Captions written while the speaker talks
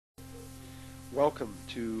Welcome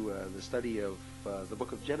to the study of the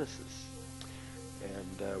book of Genesis.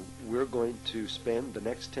 And we're going to spend the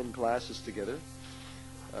next 10 classes together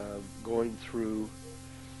going through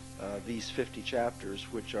these 50 chapters,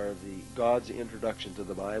 which are God's introduction to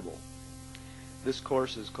the Bible. This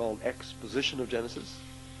course is called Exposition of Genesis.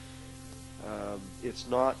 It's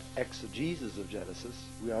not exegesis of Genesis.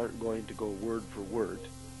 We aren't going to go word for word,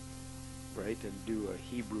 right, and do a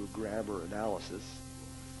Hebrew grammar analysis,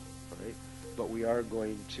 right? But we are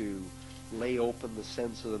going to lay open the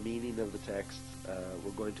sense of the meaning of the text.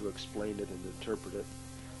 We're going to explain it and interpret it,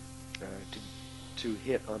 to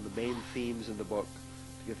hit on the main themes in the book,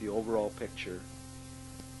 to get the overall picture,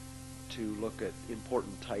 to look at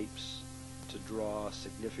important types, to draw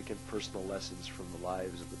significant personal lessons from the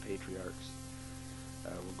lives of the patriarchs.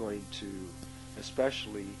 We're going to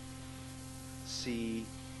especially see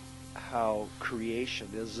how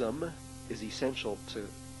creationism is essential to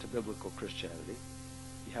biblical Christianity.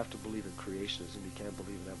 You have to believe in creationism. You can't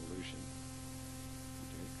believe in evolution.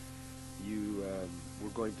 Okay?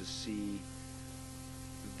 We're going to see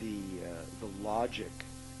the logic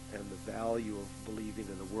and the value of believing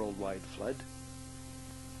in a worldwide flood.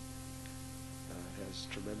 It has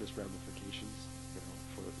tremendous ramifications,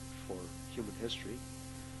 for human history,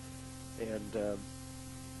 and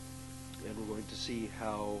we're going to see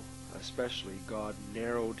how, especially, God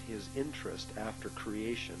narrowed his interest after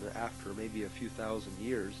creation. After maybe a few thousand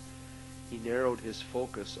years, he narrowed his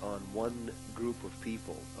focus on one group of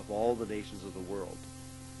people of all the nations of the world,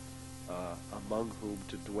 among whom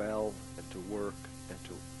to dwell and to work and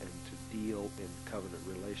to deal in covenant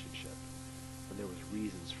relationship. And there was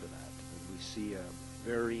reasons for that. And we see a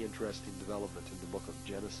very interesting development in the book of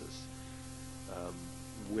Genesis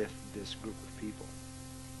with this group of people.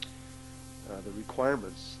 The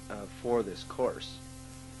requirements for this course,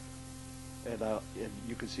 and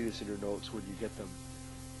you can see this in your notes when you get them,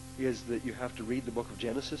 is that you have to read the book of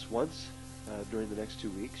Genesis once during the next 2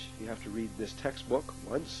 weeks. You have to read this textbook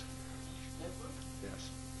once. Yes.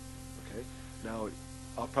 Okay. Now,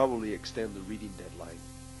 I'll probably extend the reading deadline,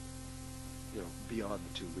 beyond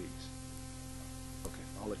the 2 weeks. Okay.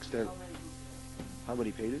 I'll extend. How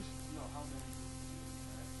many pages? No, how many?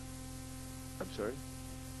 I'm sorry?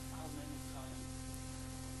 How many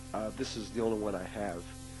times? This is the only one I have.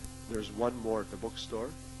 There's one more at the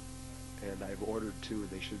bookstore, and I've ordered 2, and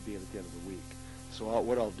they should be in at the end of the week. So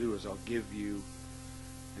what I'll do is I'll give you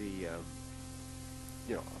the, a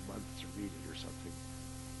month to read it or something.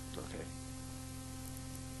 Okay.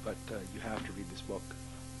 But you have to read this book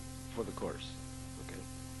for the course. Okay.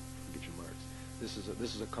 Get your marks. This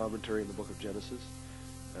is a commentary in the book of Genesis.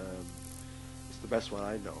 It's the best one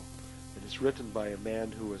I know, and it's written by a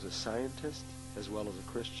man who was a scientist as well as a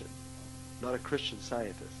Christian. Not a Christian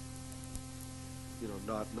scientist,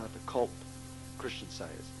 not the cult Christian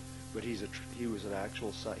science, but he was an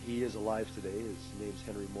actual he is alive today. His name's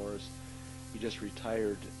Henry Morris. He just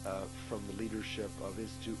retired from the leadership of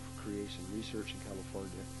Institute for Creation Research in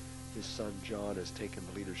California. His son John has taken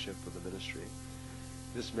the leadership of the ministry.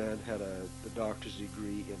 This man had the doctor's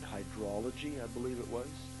degree in hydrology, I believe it was,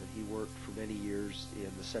 and he worked for many years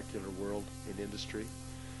in the secular world in industry.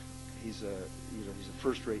 He's a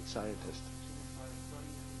first-rate scientist.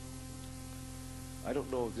 I don't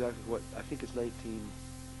know exactly what. I think it's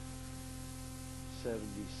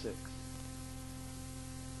 1976.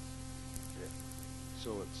 Yeah.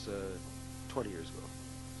 So it's 20 years ago.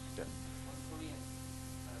 Yeah. Korean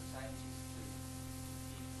scientists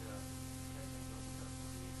give the technical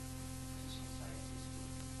teaching scientists to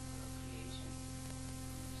creation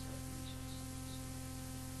research.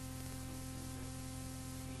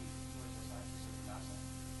 He was a scientist of NASA.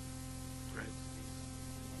 Right.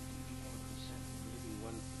 And he became a Christian, reading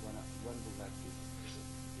one book like this.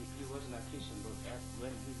 He wasn't a Christian, but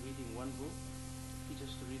when he's reading one book, he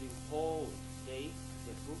just reading whole day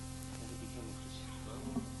that book, and he became a Christian.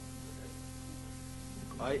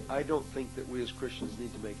 I don't think that we as Christians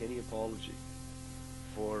need to make any apology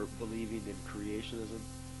for believing in creationism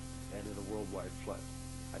and in a worldwide flood.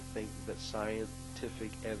 I think that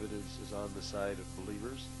scientific evidence is on the side of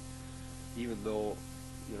believers, even though,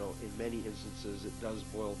 in many instances it does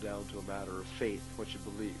boil down to a matter of faith, what you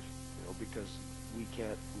believe, because we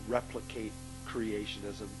can't replicate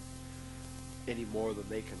creationism any more than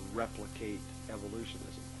they can replicate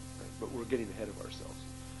evolutionism. Right? But we're getting ahead of ourselves.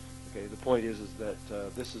 Okay, the point is that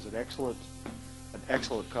this is an excellent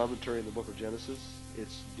commentary in the book of Genesis.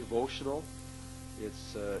 It's devotional.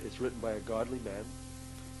 It's written by a godly man,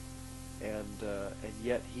 and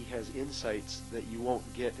yet he has insights that you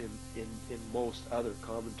won't get in most other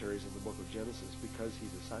commentaries in the book of Genesis, because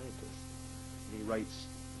he's a scientist. And he writes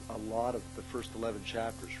a lot of the first 11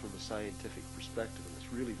 chapters from a scientific perspective, and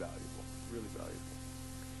it's really valuable, really valuable.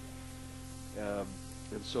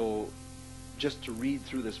 And so, just to read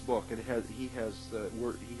through this book, and he has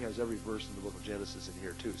every verse in the book of Genesis in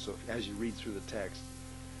here too. So as you read through the text,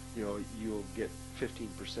 you'll get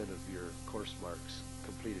 15% of your course marks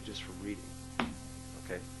completed just from reading.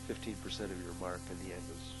 Okay, 15% of your mark in the end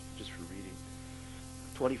is just for reading.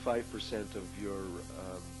 25% of your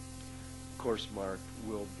course mark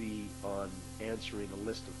will be on answering a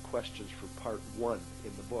list of questions for part 1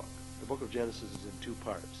 in the book. The book of Genesis is in 2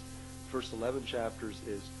 parts. First 11 chapters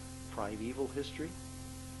is primeval history,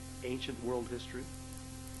 ancient world history,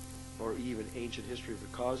 or even ancient history of the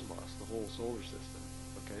cosmos, the whole solar system.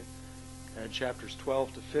 Okay, and chapters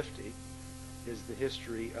 12 to 50 is the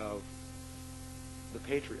history of the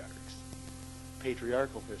patriarchs,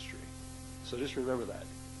 patriarchal history. So just remember that.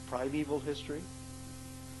 Primeval history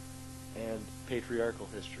and patriarchal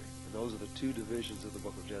history. And those are the 2 divisions of the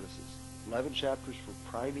book of Genesis. 11 chapters for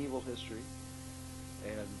primeval history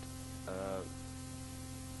and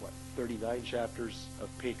 39 chapters of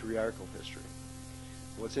patriarchal history.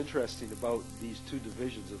 What's interesting about these 2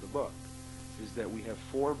 divisions of the book is that we have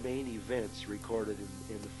 4 main events recorded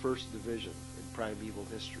in the first division in primeval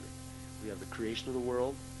history. We have the creation of the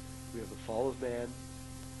world, we have the fall of man,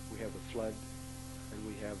 we have the flood, and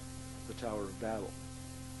we have the Tower of Babel.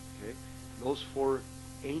 Okay? Those 4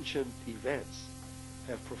 ancient events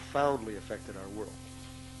have profoundly affected our world.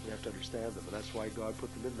 We have to understand them, and that's why God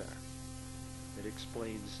put them in there. It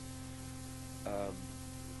explains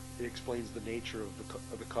the nature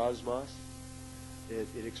of the cosmos.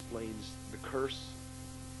 It explains the curse.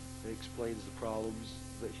 It explains the problems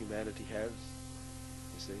that humanity has.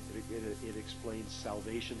 You see, it explains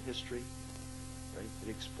salvation history. Right? It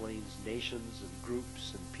explains nations and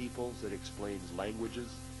groups and peoples. It explains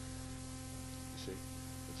languages. You see,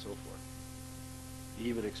 and so forth. It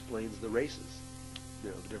even explains the races,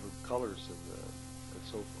 the different colors and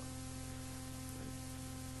so forth.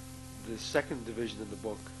 Right? The second division in the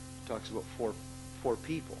book talks about four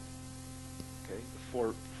people. Okay,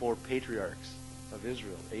 the four patriarchs of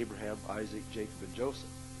Israel: Abraham, Isaac, Jacob, and Joseph.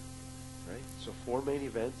 Right? So 4 main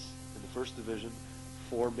events in the first division,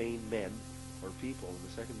 4 main men or people in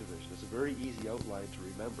the second division. It's a very easy outline to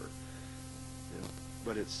remember,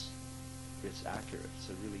 but it's accurate. It's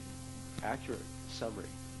a really accurate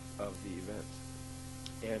summary of the events.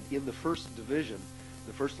 And in the first division,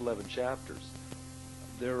 the first 11 chapters,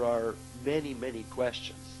 there are many, many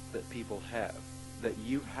questions that people have that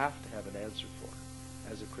you have to have an answer for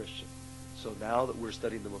as a Christian. So now that we're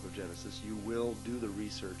studying the book of Genesis, you will do the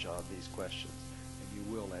research on these questions, and you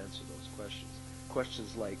will answer those questions.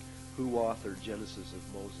 Questions like, who authored Genesis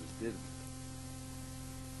if Moses didn't?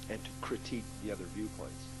 And to critique the other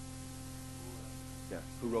viewpoints. Yeah,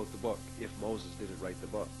 who wrote the book if Moses didn't write the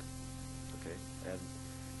book? Okay, and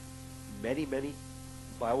many, many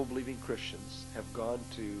Bible-believing Christians have gone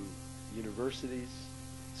to universities,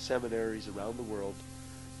 seminaries around the world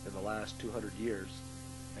in the last 200 years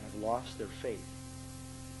and have lost their faith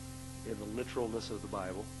in the literalness of the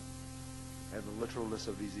Bible and the literalness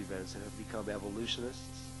of these events and have become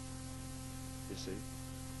evolutionists, you see,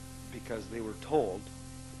 because they were told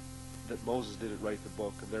that Moses didn't write the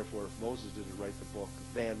book, and therefore if Moses didn't write the book,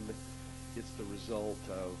 then it's the result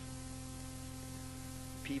of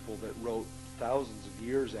people that wrote thousands of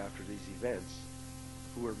years after these events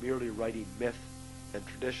who were merely writing myth and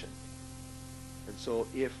tradition. And so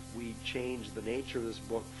if we change the nature of this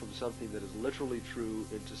book from something that is literally true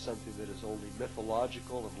into something that is only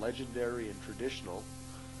mythological and legendary and traditional,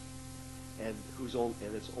 and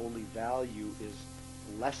its only value is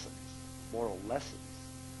lessons, moral lessons,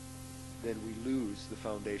 then we lose the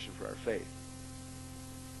foundation for our faith.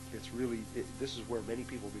 This is where many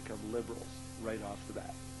people become liberals right off the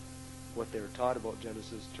bat. What they're taught about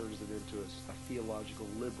Genesis turns them into a theological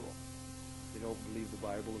liberal. They don't believe the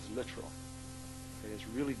Bible is literal. And it's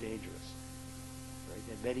really dangerous. Right?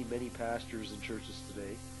 And many, many pastors in churches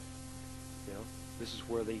today, this is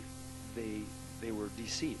where they were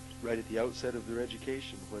deceived right at the outset of their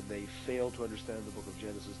education when they failed to understand the book of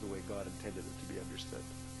Genesis the way God intended it to be understood.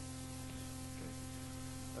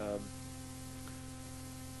 Okay.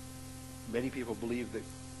 Many people believe that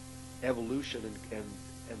evolution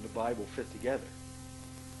and the Bible fit together.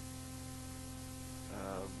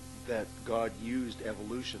 That God used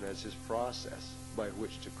evolution as his process by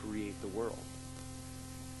which to create the world.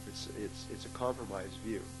 It's a compromised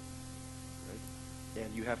view, right?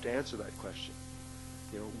 And you have to answer that question.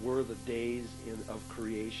 Were the days of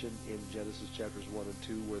creation in Genesis chapters 1 and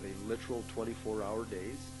 2, were they literal 24-hour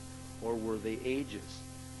days, or were they ages,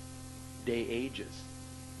 day ages?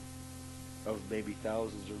 of maybe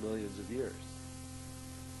thousands or millions of years?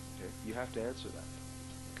 Okay? You have to answer that.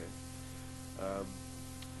 Okay?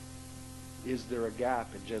 Is there a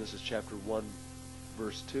gap in Genesis chapter 1,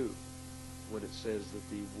 verse 2, when it says that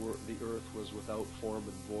the earth was without form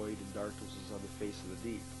and void, and darkness was on the face of the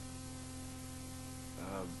deep?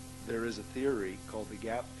 There is a theory called the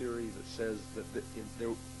gap theory that says that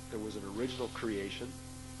there was an original creation,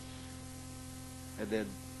 and then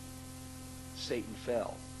Satan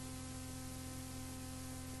fell.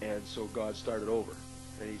 And so God started over.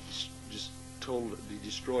 And he he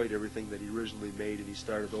destroyed everything that he originally made, and he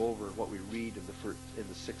started over. What we read in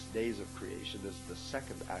the 6 days of creation is the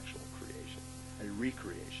second actual creation, a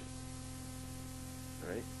recreation.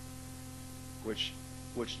 Right? Which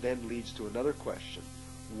then leads to another question.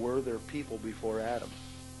 Were there people before Adam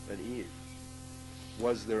and Eve?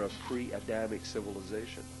 Was there a pre-Adamic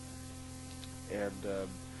civilization? And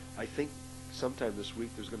I think sometime this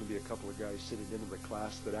week there's going to be a couple of guys sitting in the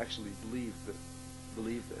class that actually believe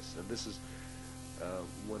this. And this is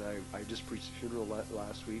when I just preached a funeral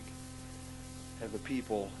last week, and the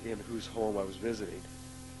people in whose home I was visiting,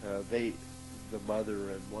 the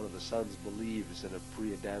mother and one of the sons believes in a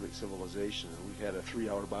pre-Adamic civilization, and we've had a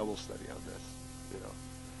 3-hour Bible study on this,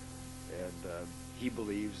 and he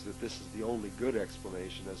believes that this is the only good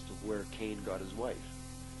explanation as to where Cain got his wife.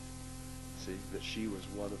 See, that she was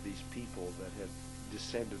one of these people that had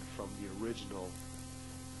descended from the original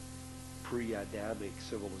pre-Adamic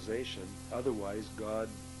civilization. Otherwise, God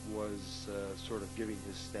was sort of giving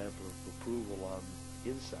his stamp of approval on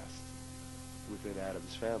incest within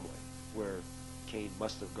Adam's family, where Cain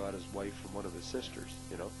must have got his wife from one of his sisters,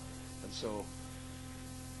 And so,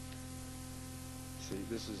 see,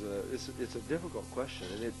 this is it's a difficult question,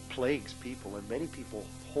 and it plagues people, and many people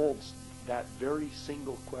hold that very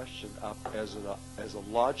single question up as a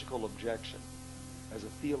logical objection, as a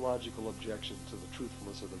theological objection to the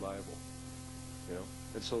truthfulness of the Bible,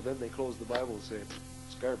 And so then they close the Bible and say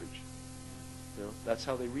it's garbage. That's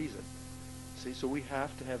how they reason. See, so we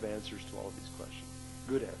have to have answers to all of these questions,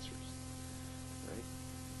 good answers,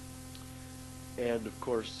 right? And of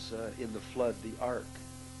course, in the flood, the ark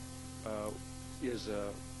is a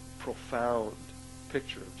profound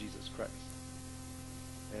picture of Jesus Christ.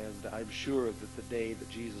 And I'm sure that the day that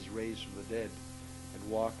Jesus raised from the dead and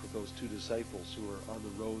walked with those 2 disciples who were on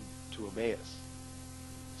the road to Emmaus,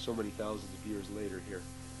 so many thousands of years later here,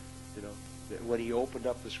 that when he opened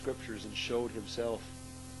up the scriptures and showed himself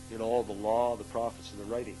in all the law, the prophets, and the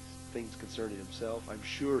writings, things concerning himself, I'm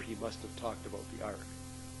sure he must have talked about the ark,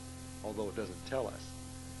 although it doesn't tell us.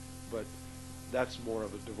 But that's more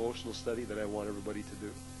of a devotional study that I want everybody to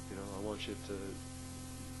do. I want you to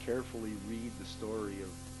carefully read the story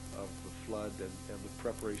of the flood and the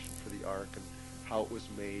preparation for the ark and how it was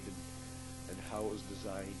made and how it was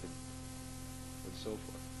designed and so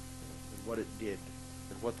forth, and what it did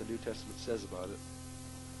and what the New Testament says about it.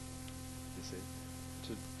 You see,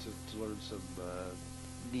 to learn some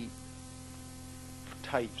neat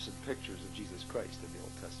types and pictures of Jesus Christ in the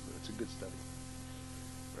Old Testament. It's a good study,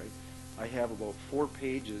 right? I have about 4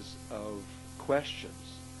 pages of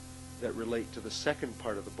questions that relate to the second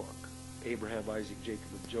part of the book, Abraham, Isaac,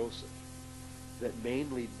 Jacob, and Joseph, that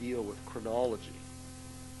mainly deal with chronology,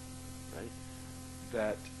 right?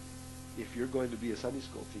 That if you're going to be a Sunday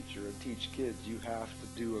school teacher and teach kids, you have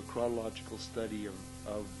to do a chronological study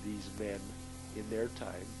of these men in their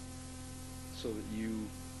time so that you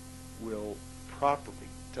will properly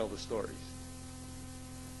tell the stories.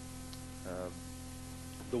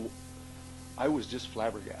 I was just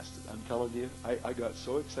flabbergasted. I'm telling you, I got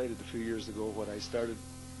so excited a few years ago when I started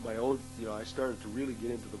my own, I started to really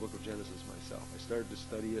get into the book of Genesis myself. I started to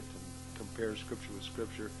study it and compare scripture with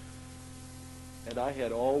scripture. And I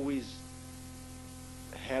had always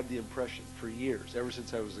had the impression for years, ever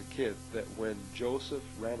since I was a kid, that when Joseph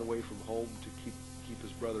ran away from home to keep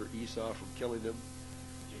his brother Esau from killing him,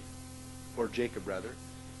 or Jacob rather,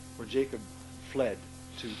 or Jacob fled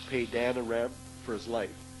to pay Dan Aram for his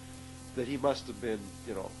life, that he must have been,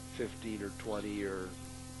 15 or 20 or,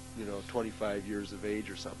 25 years of age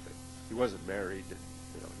or something. He wasn't married. And,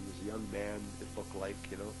 he was a young man, it looked like,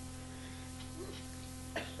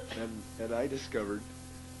 And I discovered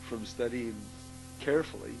from studying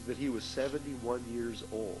carefully that he was 71 years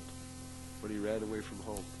old when he ran away from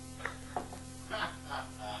home.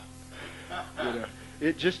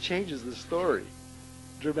 It just changes the story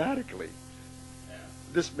dramatically.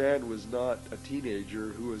 This man was not a teenager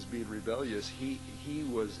who was being rebellious. He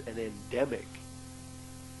was an endemic.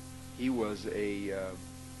 He was he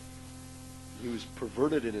was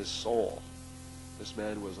perverted in his soul. This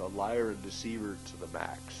man was a liar and deceiver to the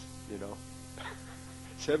max,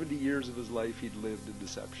 70 years of his life he'd lived in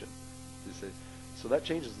deception. You see? So that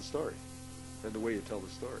changes the story and the way you tell the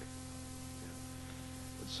story.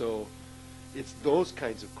 Yeah. And so it's those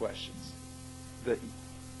kinds of questions that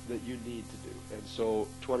you need to do. And so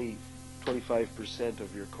 25%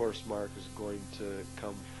 of your course mark is going to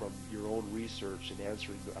come from your own research and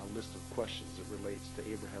answering a list of questions that relates to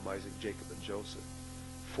Abraham, Isaac, Jacob, and Joseph,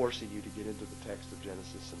 forcing you to get into the text of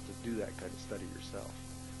Genesis and to do that kind of study yourself.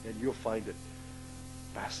 And you'll find it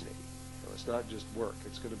fascinating. You know, it's not just work.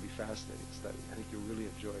 It's going to be fascinating study. I think you'll really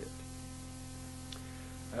enjoy it.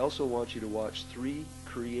 I also want you to watch 3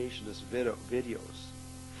 creationist videos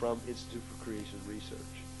from Institute for Creation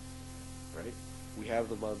Research. Right? We have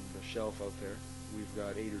them on the shelf out there. We've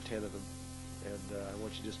got 8 or 10 of them, and I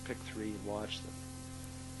want you to just pick 3 and watch them.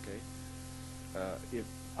 Okay?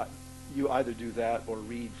 You either do that or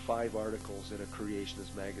read 5 articles in a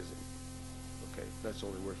creationist magazine. Okay, that's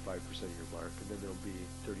only worth 5% of your mark, and then there'll be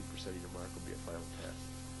 30% of your mark will be a final test.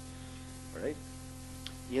 All right?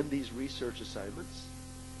 In these research assignments,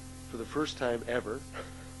 for the first time ever,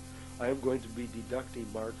 I am going to be deducting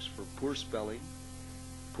marks for poor spelling,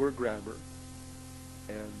 poor grammar,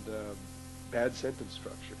 and bad sentence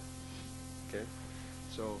structure. Okay?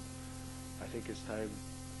 So I think it's time,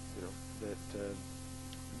 you know, that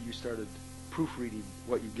you started proofreading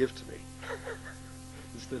what you give to me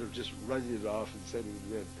instead of just running it off and sending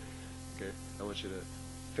it in. Okay? I want you to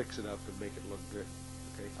fix it up and make it look good.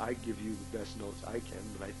 Okay? I give you the best notes I can,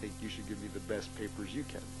 but I think you should give me the best papers you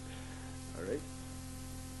can. All right?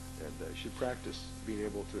 And you should practice being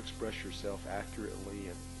able to express yourself accurately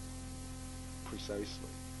and precisely.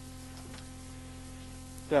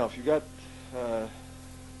 Now, if you've got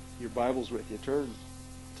your Bibles with you, turn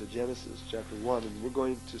to Genesis chapter 1, and we're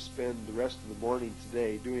going to spend the rest of the morning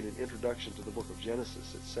today doing an introduction to the book of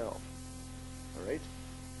Genesis itself. All right?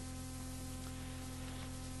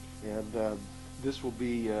 And this will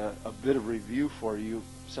be a bit of review for you.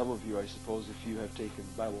 Some of you, I suppose, if you have taken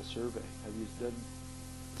Bible survey. Have you done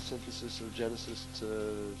synthesis of Genesis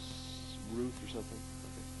to Ruth or something?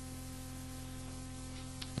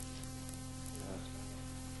 Okay.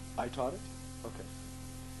 I taught it? Okay.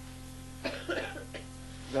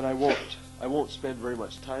 Then I won't spend very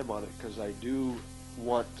much time on it, because I do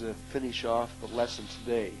want to finish off the lesson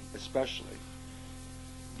today, especially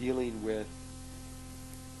dealing with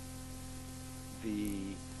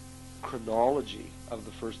the chronology of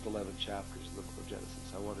the first 11 chapters of the book of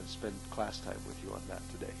Genesis. I want to spend class time with you on that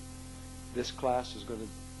today. This class is going to,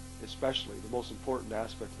 especially, the most important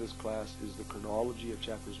aspect of this class is the chronology of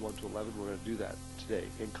chapters 1 to 11. We're going to do that today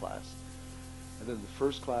in class. And then the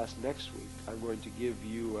first class next week, I'm going to give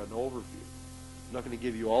you an overview. I'm not going to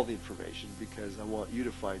give you all the information, because I want you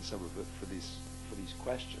to find some of it for these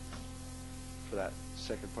questions, for that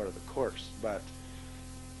second part of the course. But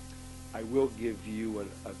I will give you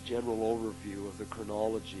a general overview of the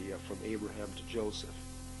chronology from Abraham to Joseph,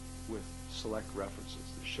 with select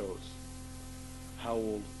references that shows how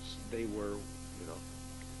old they were, you know,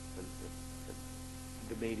 and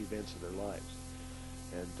the main events of their lives.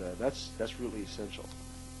 And that's really essential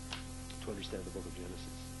to understand the book of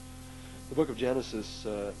Genesis. The book of Genesis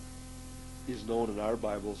is known in our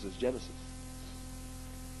Bibles as Genesis.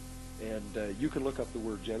 And you can look up the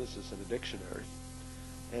word Genesis in a dictionary,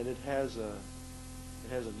 and it has a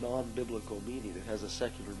non-biblical meaning. It has a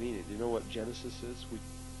secular meaning. Do you know what Genesis is?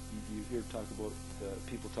 You hear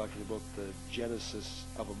people talking about the genesis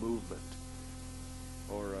of a movement,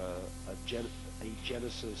 or a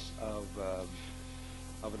genesis of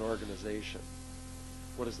an organization.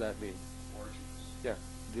 What does that mean? Origins. Yeah,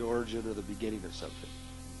 the origin or the beginning of something.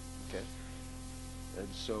 Okay?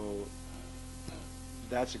 And so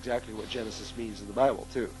that's exactly what Genesis means in the Bible,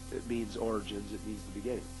 too. It means origins, it means the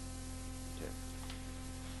beginning.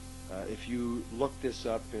 Okay? If you look this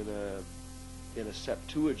up in a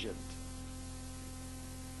Septuagint,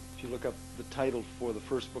 if you look up the title for the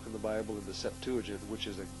first book in the Bible in the Septuagint, which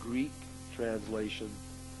is a Greek translation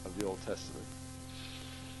of the Old Testament,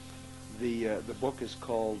 the book is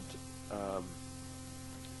called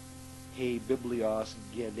He Biblios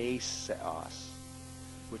Geneseos,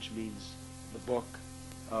 which means the book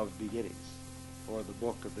of beginnings, or the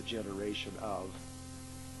book of the generation of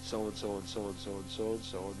so and so and so and so and so and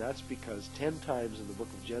so. And that's because 10 times in the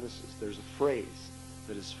book of Genesis there's a phrase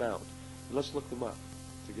that is found. And let's look them up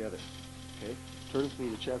together. Okay? Turn with me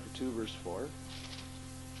to chapter 2, verse 4.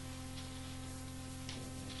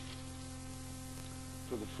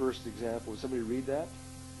 For the first example, would somebody read that?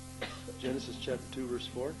 Genesis chapter 2, verse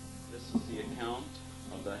 4. This is the account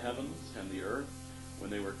of the heavens and the earth when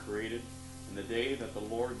they were created, in the day that the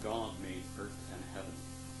Lord God made earth and heaven.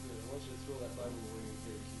 I want you to throw that Bible away.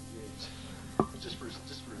 Just for a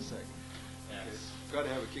second. Yes. Okay. Got to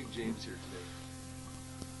have a King James here today.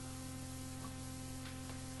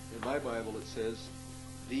 In my Bible it says,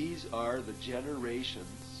 "These are the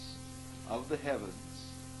generations of the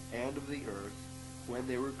heavens and of the earth when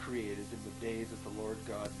they were created in the day that the Lord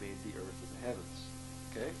God made the earth and the heavens."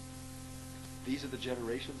 Okay? These are the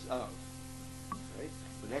generations of. Right?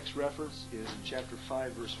 The next reference is in chapter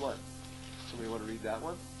 5, verse 1. Somebody want to read that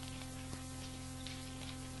one?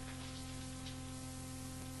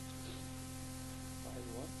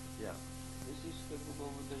 5:1. Yeah. This is the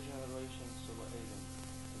book of the generations of Adam.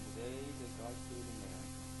 In the day that God created man,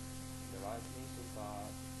 the likeness of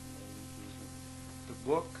God made he him. The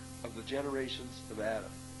book of the generations of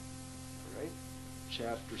Adam. All right?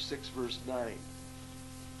 Chapter 6, verse 9.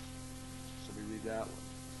 Somebody read that one.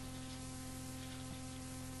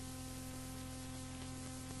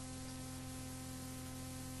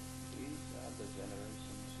 These are the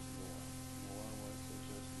generations of Noah. Noah was a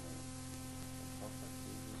just man, a prophet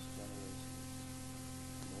in his generation.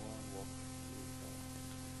 Noah walked with God.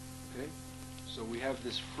 Okay? So we have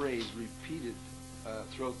this phrase repeated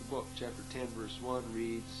throughout the book. Chapter 10, verse 1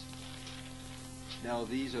 reads, "Now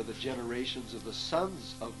these are the generations of the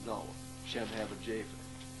sons of Noah, Shem, Ham, and Japheth.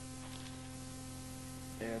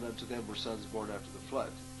 And unto them were sons born after the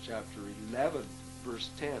flood." Chapter 11, verse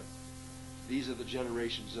 10. "These are the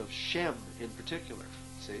generations of Shem in particular."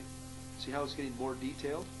 See how it's getting more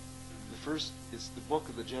detailed? The first is the book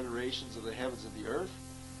of the generations of the heavens and the earth,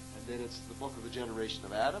 and then it's the book of the generation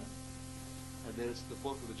of Adam, and then it's the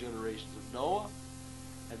book of the generations of Noah,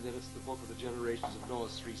 and then it's the book of the generations of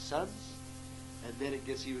Noah's 3 sons, and then it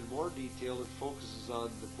gets even more detailed. It focuses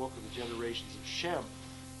on the book of the generations of Shem.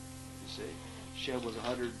 You see, Shem was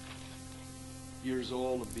 100 years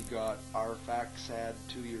old and begot Arphaxad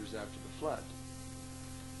 2 years after the flood.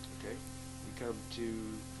 Okay, we come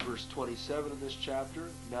to verse 27 in this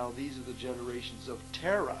chapter. "Now these are the generations of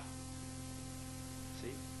Terah."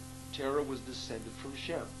 See, Terah was descended from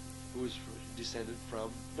Shem, who was descended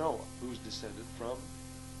from Noah, who was descended from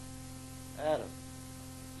Adam.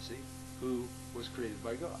 See, who was created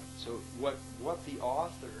by God. So what the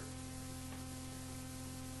author,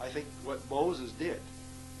 I think what Moses did,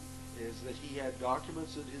 is that he had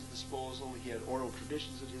documents at his disposal, he had oral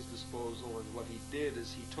traditions at his disposal, and what he did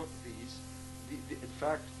is he took these. In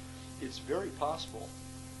fact, it's very possible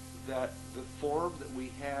that the form that we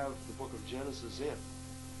have the book of Genesis in,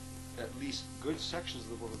 at least good sections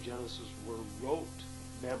of the book of Genesis, were rote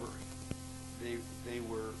memory. They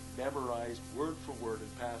were memorized word for word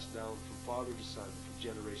and passed down from father to son, from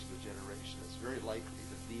generation to generation. It's very likely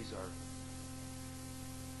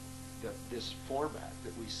that this format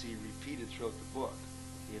that we see repeated throughout the book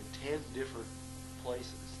in 10 different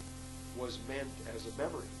places was meant as a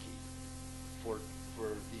memory key for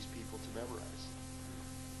these people to memorize.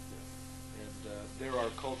 Yeah. And there are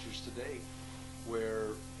cultures today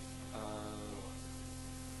where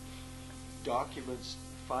documents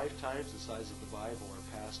 5 times the size of the Bible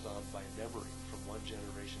are passed on by memory from one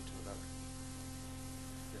generation to another.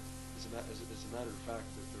 Yeah. As a matter of fact,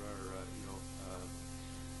 that there are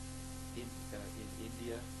in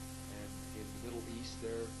India and in the Middle East,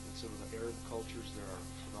 there in some of the Arab cultures, there are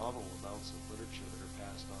phenomenal amounts of literature that are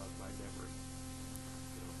passed on by memory.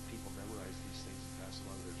 People memorize these things and pass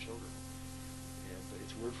them on to their children, and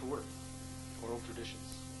it's word for word, oral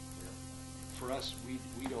traditions. For us,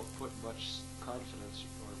 we don't put much confidence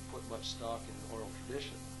or put much stock in oral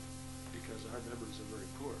tradition because our memories are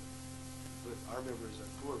very poor. But our memories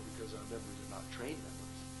are poor because our memories are not trained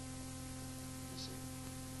memories. You see,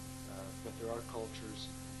 but there are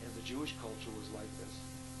cultures, and the Jewish culture was like this,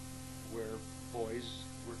 where boys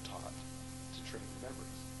were taught to train their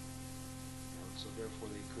memories. So therefore,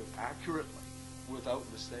 they could accurately, without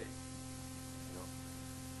mistake,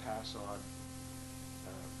 pass on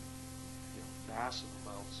massive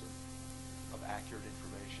amounts of accurate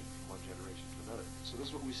information from one generation to another. So this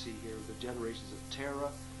is what we see here: the generations of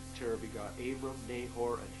Terah. Terah begot Abram,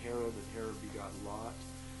 Nahor, and Haran begot Lot.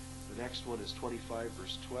 The next one is 25,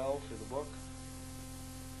 verse 12 in the book.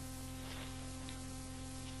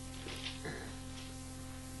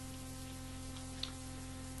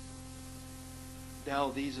 Now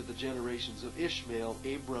these are the generations of Ishmael,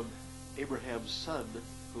 Abraham's son,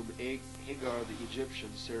 whom Hagar the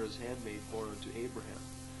Egyptian, Sarah's handmaid, bore unto Abraham.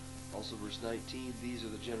 Also verse 19, these are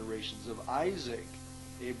the generations of Isaac,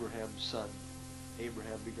 Abraham's son.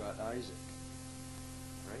 Abraham begot Isaac.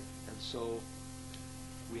 Right? And so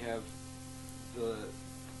we have the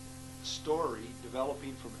story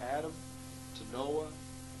developing from Adam to Noah,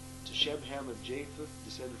 to Shem, Ham, and Japheth,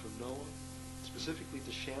 descended from Noah, specifically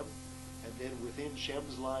to Shem, and then within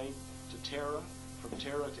Shem's line to Terah, from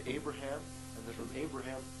Terah to Abraham, and then from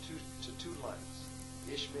Abraham to two lines,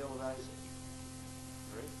 Ishmael and Isaac.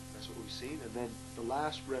 Right? That's what we've seen. And then the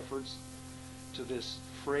last reference to this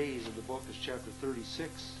phrase in the book is chapter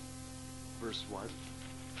 36, verse 1.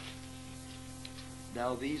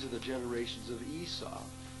 Now these are the generations of Esau,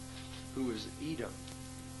 who is Edom.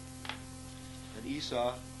 And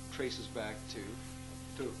Esau traces back to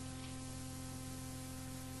who?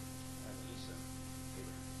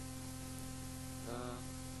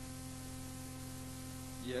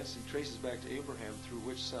 Yes, he traces back to Abraham through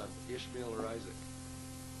which son? Ishmael or Isaac?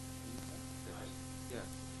 Yeah.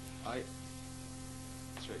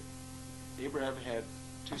 That's right. Abraham had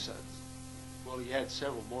two sons. Well, he had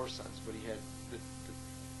several more sons, but he had the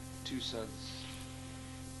two sons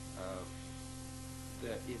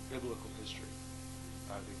that in biblical history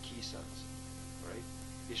are the key sons, right?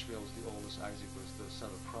 Ishmael was the oldest. Isaac was the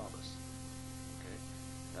son of promise. Okay.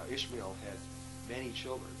 Now Ishmael had many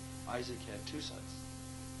children. Isaac had two sons.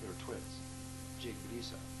 They were twins, Jacob and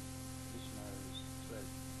Esau. Ishmael is 12.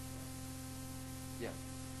 Yeah.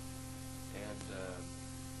 And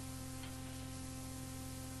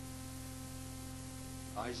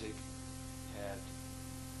Isaac had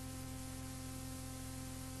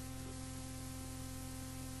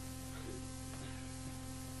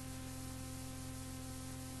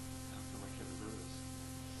how come I can't remember this?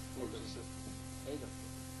 What was it? Adam.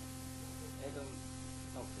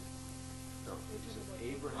 Okay. No, it was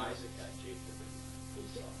Abraham. Isaac had Jacob and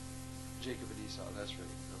Esau. Jacob and Esau, that's right.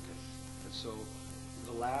 Okay. And so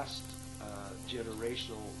the last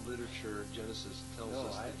generational literature, Genesis, tells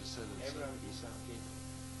us the descendants Abraham, of Esau, Jacob.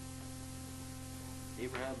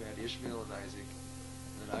 Abraham had Ishmael and Isaac,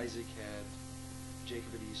 and then Isaac had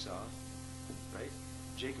Jacob and Esau, right?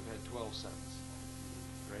 Jacob had 12 sons,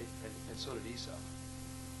 right? And so did Esau.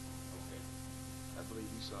 Okay. I believe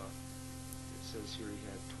Esau, it says here he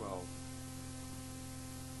had 12.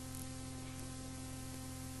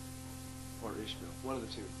 Or Ishmael, one of the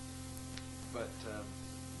two. But,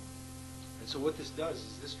 and so what this does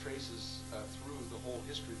is this traces through the whole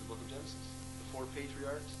history of the book of Genesis. The four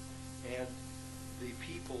patriarchs and the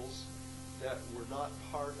peoples that were not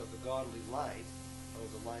part of the godly line, or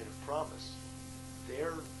the line of promise,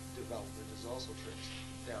 their development is also traced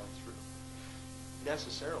down through.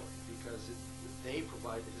 Necessarily, because they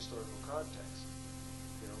provide the historical context,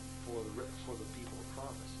 for the people of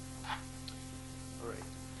promise. All right.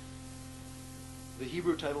 The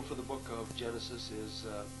Hebrew title for the book of Genesis is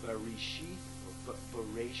Bereshith,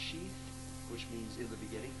 which means in the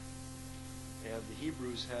beginning. And the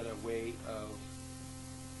Hebrews had a way of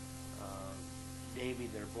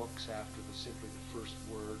naming their books after simply the first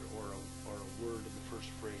word or a word in the first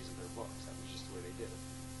phrase of their books. That was just the way they did it.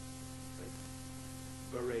 Right?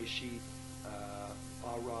 Bereshith,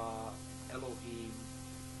 Bara, Elohim,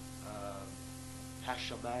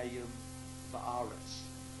 Hashemayim, Ba'aretz.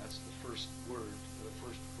 That's the first word, the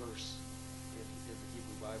first verse in the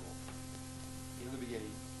Hebrew Bible. In the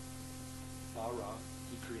beginning, Bara,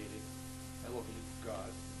 he created, Elohim,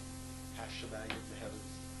 God, Hashemayim, the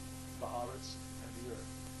heavens, Ba'aretz, and the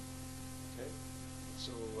earth. Okay?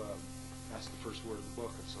 So that's the first word of the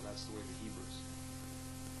book, and so that's the way the Hebrews.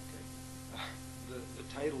 Okay? The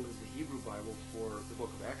title in the Hebrew Bible for the book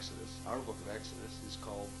of Exodus, our book of Exodus, is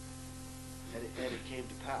called And It Came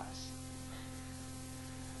to Pass.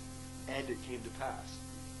 And it came to pass,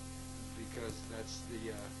 because that's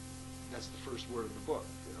the first word of the book.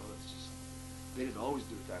 It's just, they didn't always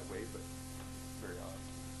do it that way, but very often.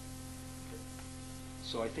 Okay.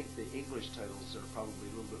 So I think the English titles are probably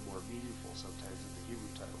a little bit more meaningful sometimes than the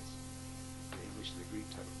Hebrew titles, the English and the Greek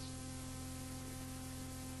titles.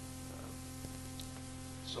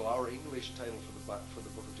 So our English title for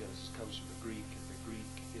the book of Genesis comes from the Greek, and the Greek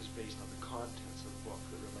is based on the contents of the book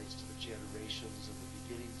that relates to the generations and the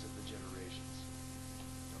beginnings of the generations.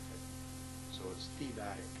 Okay, so it's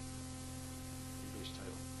thematic. English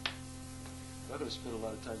title. I'm not going to spend a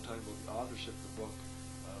lot of time talking about the authorship of the book.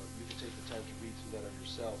 You can take the time to read through that on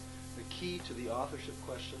yourself. The key to the authorship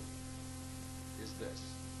question is this.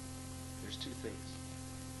 There's two things.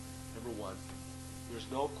 Number one, there's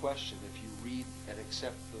no question if you read and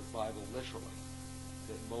accept the Bible literally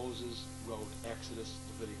that Moses wrote Exodus,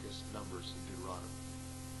 Leviticus, Numbers, and Deuteronomy.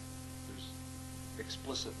 There's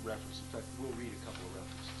explicit reference. In fact, we'll read a couple of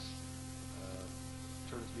references.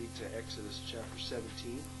 Turn with me to Exodus chapter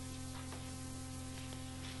 17.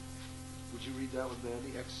 Would you read that one,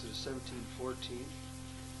 Mandy? Exodus 17:14.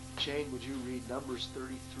 Chang, would you read Numbers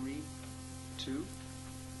 33:2?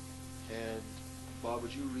 And Bob,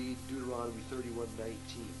 would you read Deuteronomy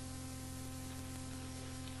 31:19?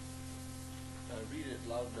 Read it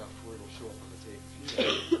loud enough where it'll show up on the tape.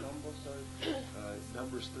 Numbers 33.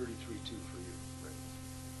 Numbers 33:2 for you. Right.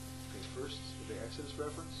 Okay, first, the Exodus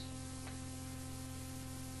reference.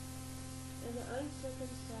 And the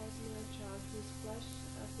uncircumcised male child, whose flesh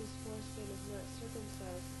of his foreskin is not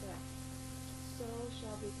circumcised, that soul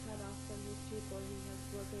shall be cut off from his people. He has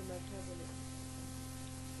broken my covenant.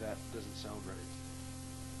 That doesn't sound right.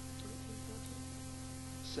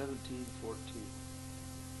 17:14.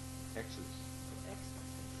 Exodus.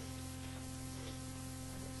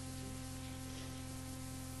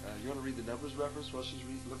 You want to read the Numbers reference while she's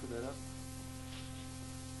looking that up?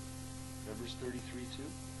 Numbers 33:2.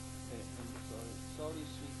 Okay, sorry,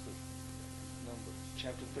 sweet Numbers.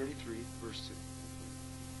 Chapter 33, verse 2.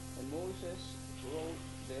 And Moses wrote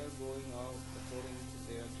their going out according to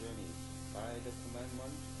their journeys by the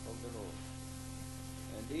commandment of the Lord.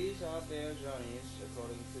 And these are their journeys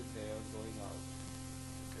according to their going out.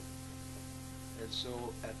 Okay. And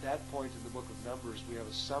so at that point in the book of Numbers, we have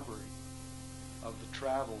a summary of the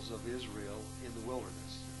travels of Israel in the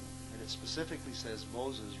wilderness. And it specifically says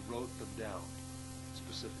Moses wrote them down,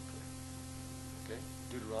 specifically. Okay?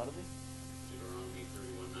 Deuteronomy? Deuteronomy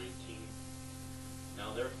 31:19. Now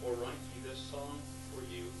therefore write ye this song for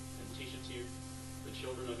you, and teach it to the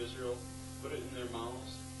children of Israel. Put it in their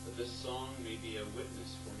mouths, that this song may be a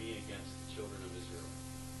witness for me against the children of Israel.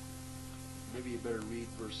 Maybe you better read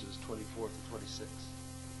verses 24 to 26.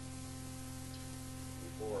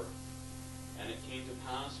 Before. And it came to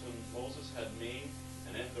pass when Moses had made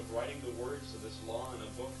an end of writing the words of this law in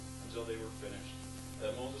a book until they were finished,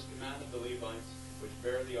 that Moses commanded the Levites, which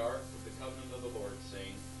bear the ark of the covenant of the Lord,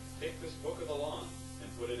 saying, Take this book of the law,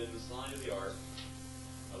 and put it in the side of the ark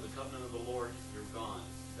of the covenant of the Lord your God,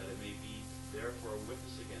 that it may be there for a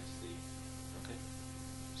witness against thee. Okay.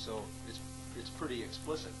 So it's pretty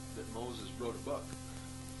explicit that Moses wrote a book,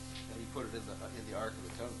 and he put it in the ark of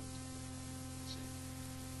the covenant. See?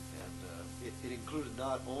 And it included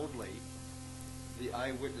not only the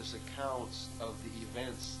eyewitness accounts of the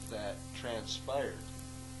events that transpired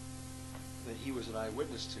that he was an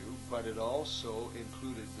eyewitness to, but it also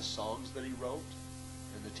included the songs that he wrote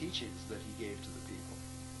and the teachings that he gave to the people.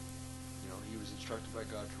 You know, he was instructed by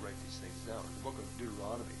God to write these things down. The book of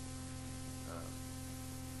Deuteronomy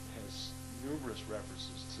has numerous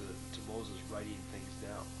references to Moses writing things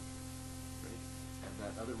down. Right? And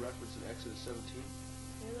that other reference in Exodus 17.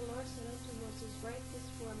 And the Lord said unto Moses, Write this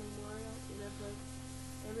for a memorial in a book,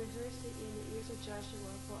 and rehearse it in the ears of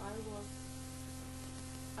Joshua, for I will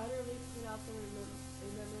utterly put out the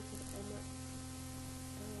remembrance of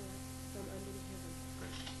from under the heaven.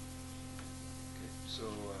 Right. Okay. So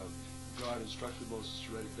God instructed Moses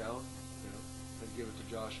to write it down, and give it to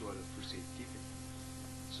Joshua to proceed keeping.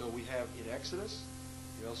 So we have in Exodus,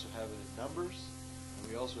 we also have it in Numbers,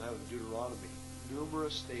 and we also have in Deuteronomy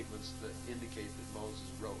numerous statements that indicate that Moses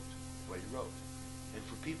wrote what he wrote. And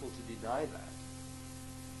for people to deny that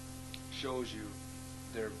shows you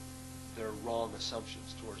their wrong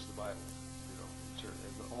assumptions towards the Bible.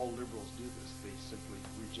 And all liberals do this. They simply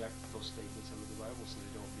reject those statements under the Bible, so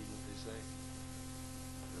they don't mean what they say.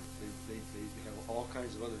 They have all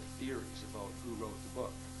kinds of other theories about who wrote the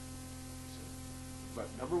book. But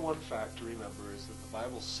number one fact to remember is that the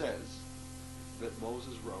Bible says that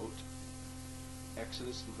Moses wrote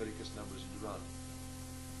Exodus, Leviticus, Numbers, and Deuteronomy.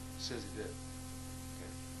 It says he did.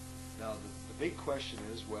 Okay. Now the big question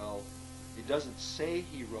is, well, it doesn't say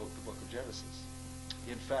he wrote the book of Genesis.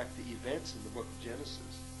 In fact, the events in the book of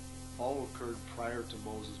Genesis all occurred prior to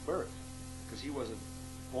Moses' birth, because he wasn't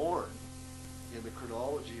born in the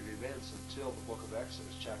chronology of events until the book of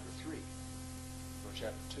Exodus, chapter 3, or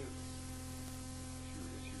chapter 2.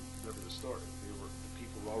 If you remember the story, the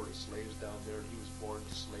people were already slaves down there, and he was born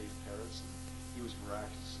to slave parents, and he was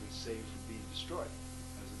miraculously saved from being destroyed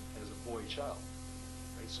as a boy child.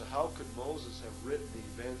 Right? So how could Moses have written the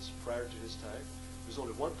events prior to his time? There's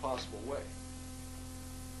only one possible way.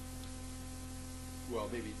 Well,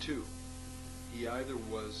 maybe two. He either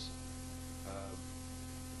was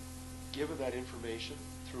given that information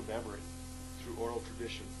through memory, through oral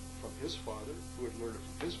tradition from his father, who had learned it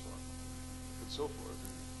from his father, and so forth.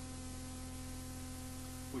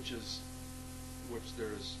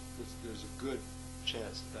 There's a good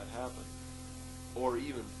chance that happened. Or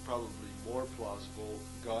even probably more plausible,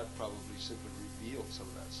 God probably simply revealed some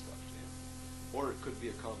of that stuff to him. Or it could be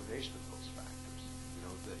a combination of those factors.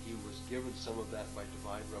 That he was given some of that by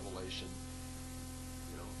divine revelation,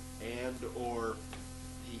 and or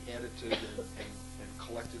he edited and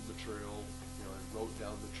collected material, and wrote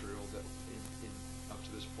down material that up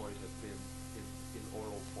to this point had been in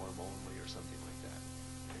oral form only, or something like that.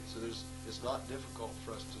 Okay, So it's not difficult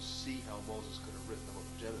for us to see how Moses could have written the book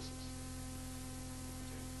of Genesis.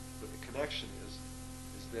 Okay. But the connection is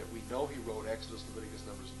that we know he wrote Exodus, Leviticus,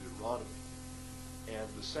 Numbers, and Deuteronomy. And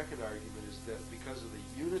the second argument is that because of the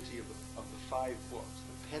unity of the 5 books,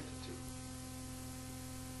 the Pentateuch,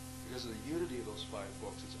 because of the unity of those 5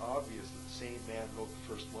 books, it's obvious that the same man wrote the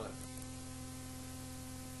first one.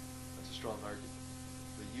 That's a strong argument.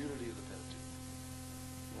 The unity of the Pentateuch.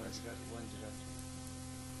 One director.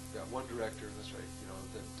 Yeah, one director, that's right.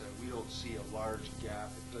 That we don't see a large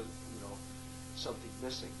gap. It does, something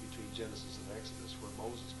missing between Genesis and Exodus, where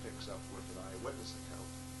Moses picks up with an eyewitness account.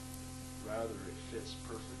 Rather, it fits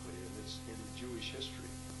perfectly, and it's in Jewish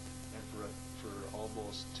history, and for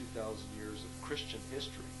almost 2,000 years of Christian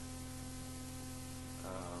history.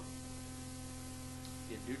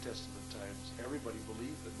 In New Testament times, everybody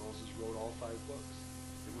believed that Moses wrote all 5 books.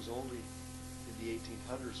 It was only in the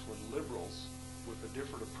 1800s when liberals, with a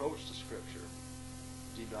different approach to Scripture,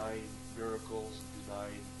 denying miracles,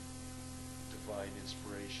 denying divine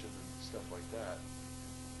inspiration and stuff like that,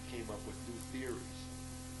 came up with new theories.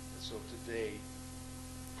 And so today,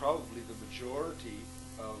 probably the majority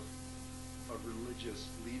of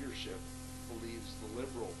religious leadership believes the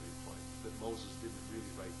liberal viewpoint, that Moses didn't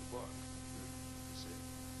really write the book. You see,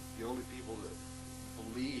 the only people that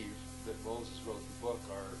believe that Moses wrote the book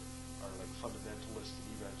are like fundamentalists and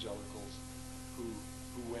evangelicals who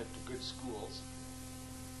went to good schools.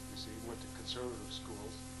 You see, went to conservative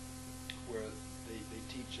schools where they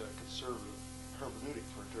teach a conservative hermeneutic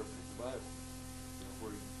for interpreting the Bible,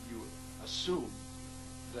 where you assume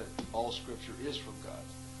that all Scripture is from God,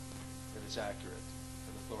 and it's accurate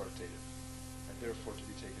and authoritative, and therefore to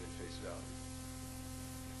be taken at face value.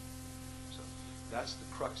 So that's the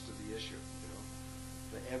crux to the issue,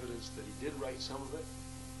 the evidence that he did write some of it,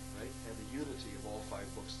 right, and the unity of all 5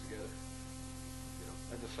 books together,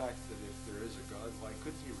 and the fact that if there is a God, why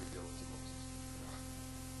couldn't he reveal it to Moses?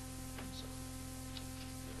 So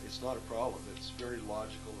it's not a problem. It's very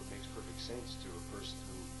logical. It makes perfect sense to a person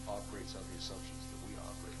who operates on the assumptions that we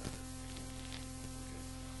operate under. Okay.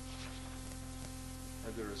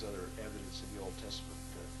 And there is other evidence in the Old Testament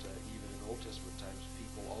that even in Old Testament times,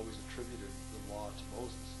 people always attributed the law to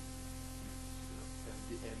Moses,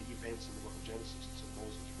 and the events in the book of Genesis to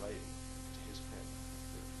Moses writing, to his pen,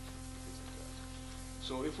 things like that.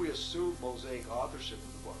 So if we assume Mosaic authorship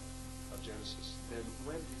of the book of Genesis, then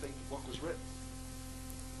when do you think the book was written?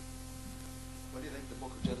 When do you think the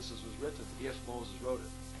book of Genesis was written, if Moses wrote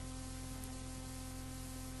it?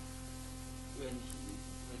 When he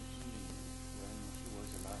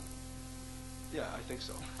was alive. Yeah, I think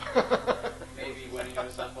so. Maybe when he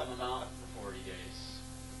was up on the mountain for 40 days.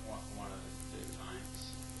 One of the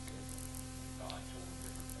times. God told him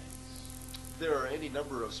different things. There are any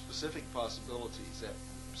number of specific possibilities at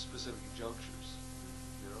specific junctures.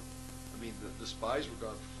 I mean, the spies were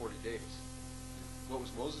gone for 40 days. What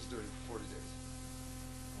was Moses doing for 40 days?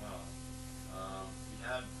 Well, we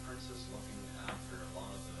had Princess looking after a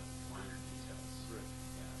lot of the minor details. Right.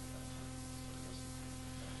 Yeah, at that time. So it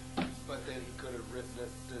wasn't. But then he could have written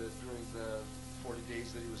it during the 40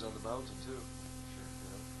 days that he was on the mountain too.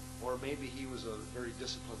 Or maybe he was a very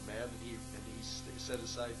disciplined man, and he set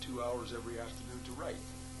aside 2 hours every afternoon to write.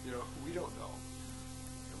 We don't know.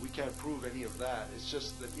 And we can't prove any of that. It's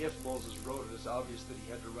just that if Moses wrote it, it's obvious that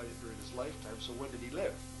he had to write it during his lifetime. So when did he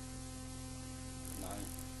live? 9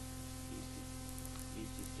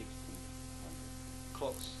 BC 1600.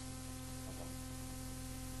 Close.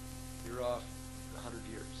 You're off 100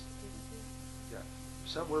 years. Yeah,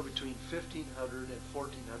 somewhere between 1500 and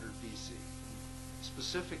 1400 BC.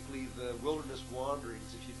 Specifically, the wilderness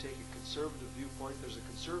wanderings, if you take a conservative viewpoint, there's a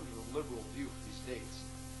conservative and liberal view for these dates.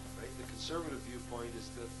 Right? The conservative viewpoint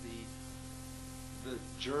is that the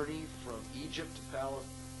journey from Egypt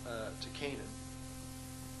to Canaan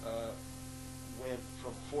went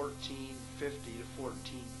from 1450 to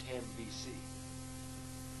 1410 BC.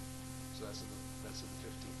 So that's in the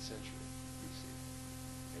 15th century BC.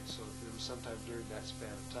 And so it was sometime during that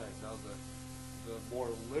span of time. Now the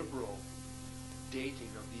more liberal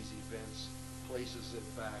dating of these events places it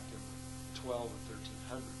back in the 12 and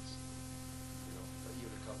 1300s,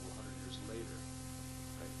 even a couple of hundred years later.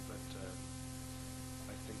 Right? But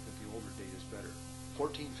I think that the older date is better.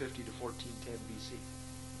 1450 to 1410 BC,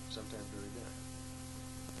 sometime during that.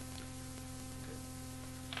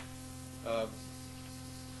 Okay.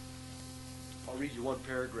 I'll read you one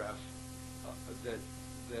paragraph that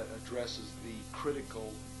addresses the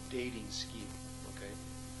critical dating scheme. Okay.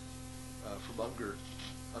 From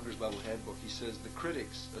Unger's Bible Handbook, he says, the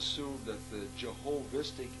critics assume that the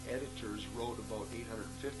Jehovistic editors wrote about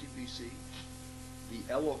 850 BC, the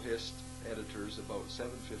Elohist editors about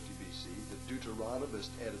 750 BC, the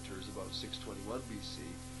Deuteronomist editors about 621 BC,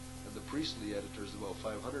 and the priestly editors about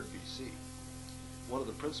 500 BC. One of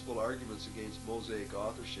the principal arguments against Mosaic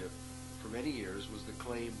authorship for many years was the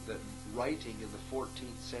claim that writing in the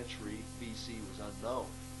 14th century BC was unknown,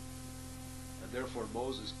 and therefore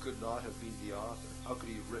Moses could not have been the author. How could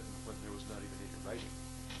he have written when there was not even any writing?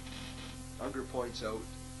 Unger points out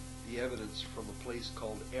the evidence from a place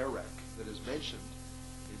called Erech that is mentioned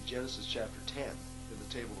in Genesis chapter 10 in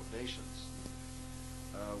the Table of Nations,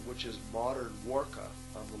 which is modern Warka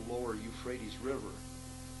on the lower Euphrates River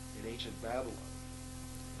in ancient Babylon,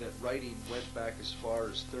 that writing went back as far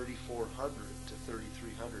as 3400 to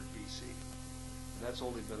 3300 BC. And that's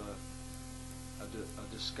only been a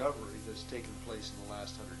discovery that's taken place in the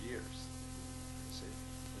last 100 years. See?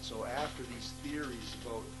 And so after these theories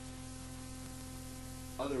about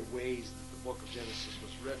other ways that the book of Genesis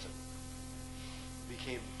was written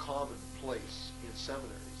became commonplace in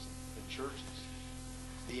seminaries and churches,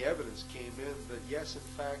 the evidence came in that yes, in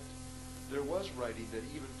fact, there was writing that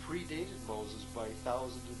even predated Moses by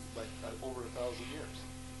over 1,000 years.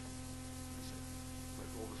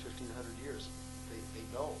 Like over 1,500 years. They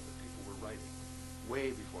know that people were writing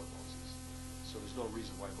way before Moses. So there's no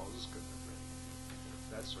reason why Moses couldn't have written.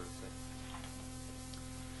 That sort of thing.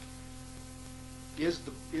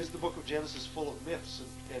 Is the book of Genesis full of myths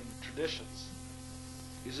and traditions?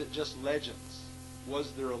 Is it just legends?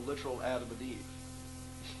 Was there a literal Adam and Eve?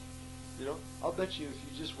 You know, I'll bet you if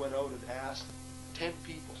you just went out and asked 10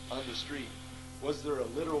 people on the street, was there a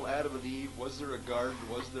literal Adam and Eve? Was there a garden?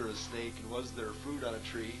 Was there a snake? And was there fruit on a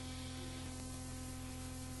tree?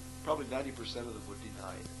 Probably 90% of them would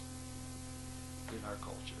deny it in our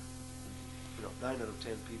culture. You know, 9 out of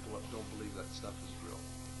 10 people don't believe that stuff is real.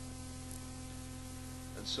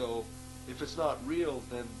 And so, if it's not real,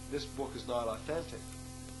 then this book is not authentic,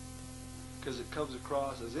 because it comes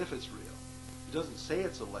across as if it's real. It doesn't say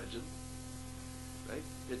it's a legend, right?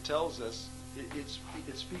 It tells us,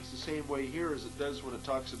 it speaks the same way here as it does when it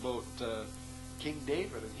talks about King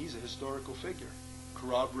David, and he's a historical figure,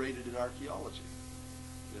 corroborated in archaeology.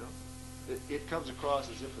 You know, it comes across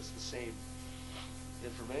as if it's the same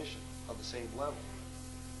information on the same level.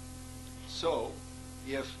 So,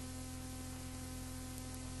 if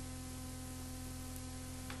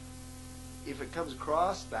it comes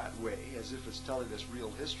across that way, as if it's telling us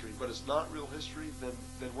real history, but it's not real history, then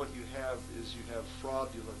what you have is you have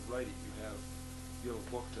fraudulent writing. You have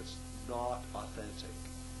a book that's not authentic,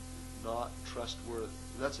 not trustworthy.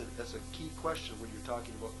 That's a key question when you're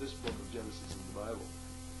talking about this book of Genesis in the Bible.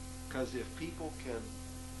 Because if people can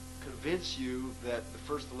convince you that the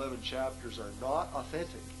first 11 chapters are not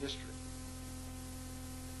authentic history,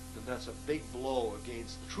 then that's a big blow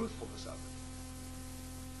against the truthfulness of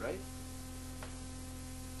it. Right?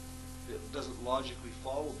 It doesn't logically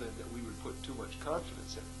follow then that we would put too much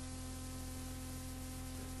confidence in it.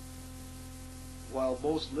 While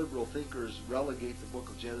most liberal thinkers relegate the book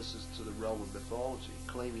of Genesis to the realm of mythology,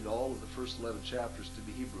 claiming all of the first 11 chapters to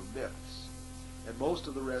be Hebrew myths, and most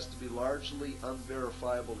of the rest to be largely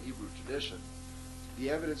unverifiable Hebrew tradition, the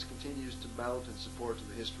evidence continues to mount in support of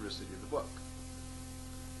the historicity of the book.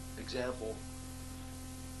 Example,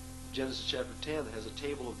 Genesis chapter 10 has a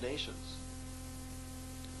table of nations.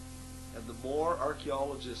 And the more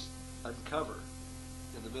archaeologists uncover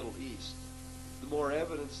in the Middle East, the more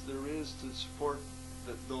evidence there is to support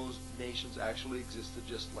that those nations actually existed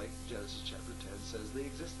just like Genesis chapter 10 says they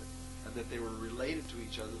existed, and that they were related to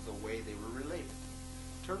each other the way they were related.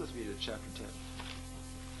 Turn with me to chapter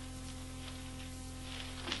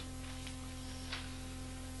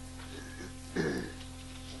 10.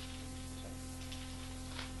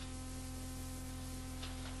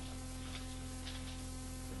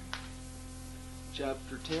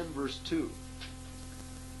 Chapter 10, verse 2.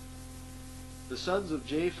 The sons of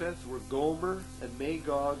Japheth were Gomer, and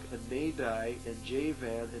Magog, and Madai, and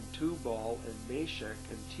Javan, and Tubal, and Meshech,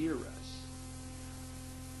 and Tiras.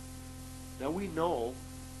 Now we know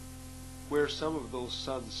where some of those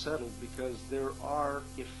sons settled, because there are,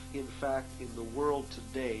 in fact, in the world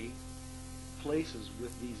today, places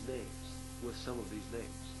with these names, with some of these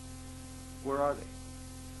names. Where are they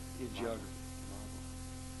in geography?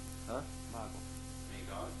 Huh?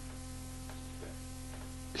 God.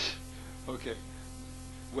 Okay.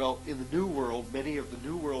 Well, in the New World, many of the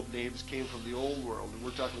New World names came from the Old World, and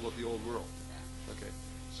we're talking about the Old World. Okay.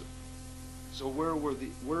 So where in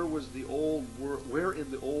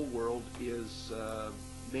the Old World is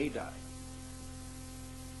Madai,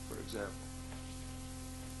 for example?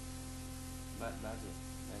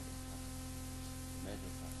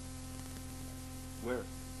 Where? In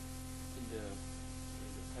the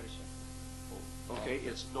Persia. Okay,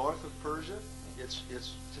 it's north of Persia. It's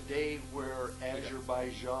today where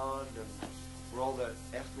Azerbaijan and where all that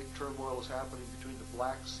ethnic turmoil is happening between the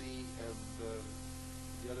Black Sea and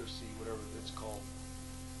the other sea, whatever it's called.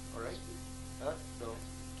 All right? Huh? No.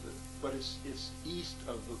 But it's east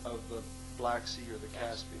of the Black Sea or the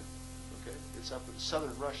Caspian. Okay? It's up in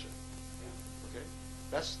southern Russia. Okay?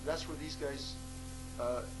 That's where these guys,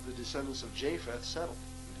 the descendants of Japheth, settled.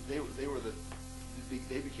 They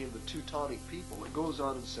became the Teutonic people. It goes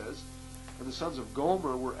on and says, and the sons of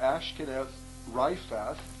Gomer were Ashkenaz,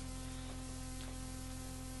 Riphath,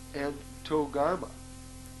 and Togarmah.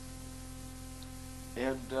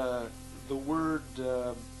 And the word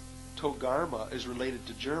Togarmah is related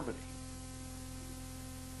to Germany.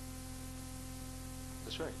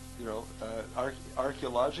 That's right. You know,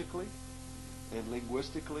 archaeologically and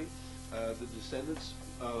linguistically, the descendants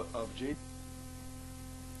of Japheth.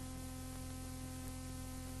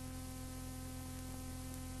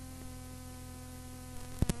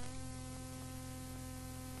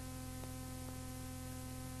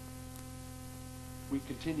 We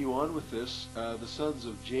continue on with this. The sons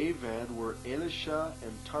of Javan were Elisha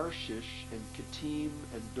and Tarshish and Kittim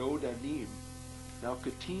and Dodanim. Now,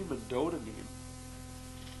 Kittim and Dodanim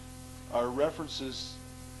are references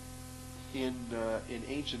in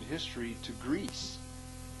ancient history to Greece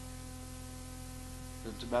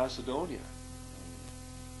and to Macedonia.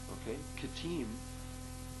 Okay, Kittim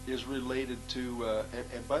is related to,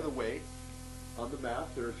 and by the way, on the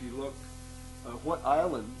map there, if you look, what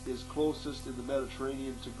island is closest in the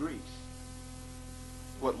Mediterranean to Greece?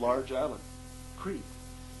 What large island? Crete.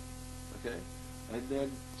 Okay? And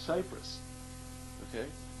then Cyprus. Okay?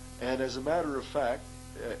 And as a matter of fact,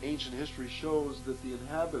 ancient history shows that the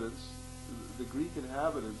inhabitants, the Greek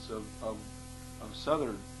inhabitants of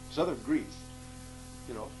southern Greece,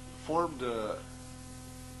 you know, formed an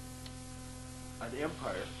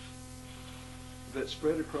empire that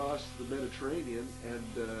spread across the Mediterranean and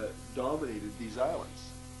dominated these islands.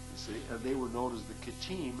 You see, and they were known as the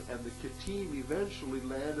Kittim, and the Kittim eventually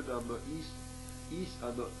landed on the east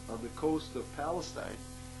on the coast of Palestine,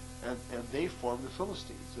 and they formed the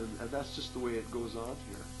Philistines, and that's just the way it goes on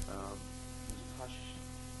here.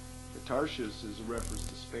 Tarshish is a reference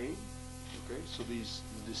to Spain. Okay, so these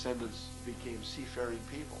descendants became seafaring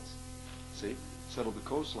peoples. See, settled the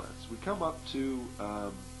coastlands. We come up to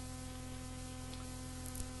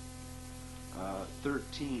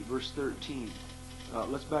 13, verse 13.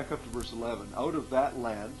 Let's back up to verse 11. Out of that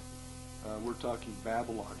land, we're talking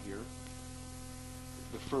Babylon here,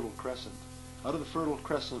 the Fertile Crescent. Out of the Fertile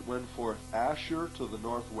Crescent went forth Ashur to the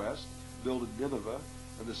northwest, builded Nineveh,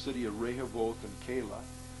 and the city of Rehoboth and Calah,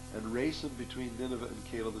 and Racin between Nineveh and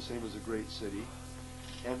Calah, the same as a great city.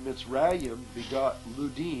 And Mitzrayim begot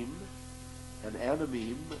Ludim, and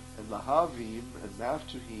Anamim, and Lahavim, and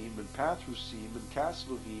Naphtuhim, and Pathrusim, and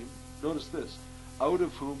Casluhim. Notice this, out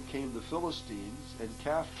of whom came the Philistines and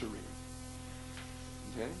Caphtorim.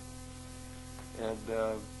 Okay?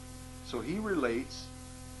 And so he relates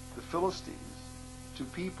the Philistines to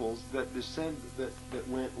peoples that that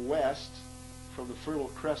went west from the Fertile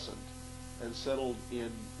Crescent and settled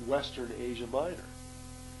in western Asia Minor.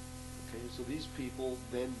 Okay, so these people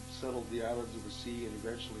then settled the islands of the sea and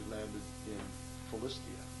eventually landed in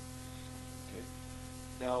Philistia. Okay?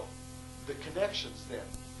 Now, the connections then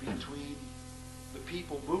between the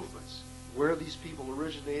people movements, where these people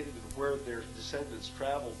originated and where their descendants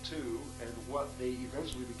traveled to, and what they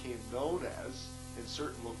eventually became known as in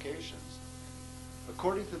certain locations.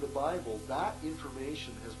 According to the Bible, that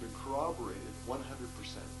information has been corroborated 100%.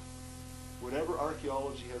 Whatever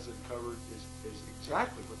archaeology has uncovered is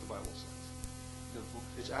exactly what the Bible says.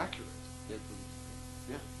 It's accurate.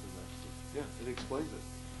 Yeah, it explains it.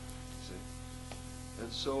 See?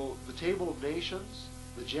 And so the Table of Nations,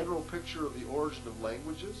 the general picture of the origin of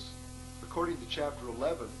languages, according to chapter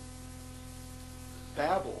 11,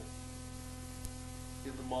 Babel,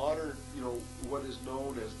 in the modern, what is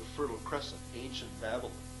known as the Fertile Crescent, ancient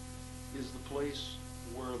Babylon, is the place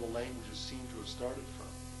where the languages seem to have started from.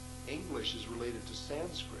 English is related to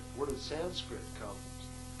Sanskrit. Where did Sanskrit come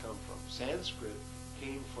from? Sanskrit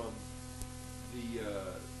came from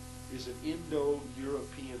is an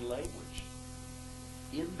Indo-European language.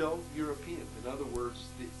 Indo-European. In other words,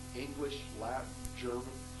 the English, Latin, German,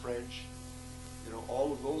 French,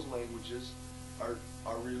 all of those languages are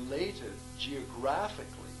related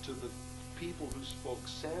geographically to the people who spoke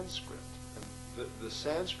Sanskrit. And the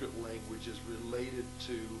Sanskrit language is related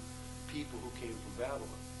to people who came from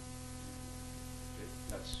Babylon. Okay?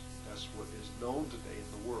 That's what is known today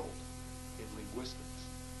in the world in linguistics,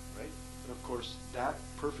 right? And of course, that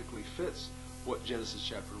perfectly fits what Genesis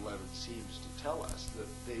chapter 11 seems to tell us, that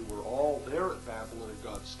they were all there at Babylon and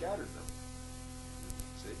God scattered them.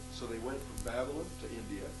 See? So they went from Babylon to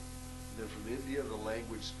India, and then from India the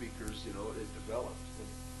language speakers, it developed and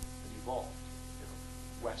evolved,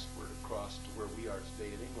 westward across to where we are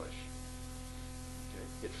today in English. Okay?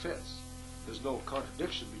 It fits. There's no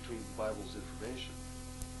contradiction between the Bible's information.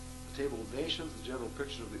 The Table of Nations, the general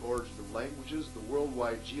picture of the origin of languages, the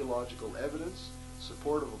worldwide geological evidence,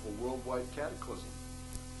 supportive of a worldwide cataclysm.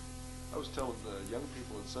 I was telling the young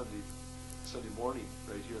people on Sunday morning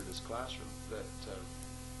right here in this classroom that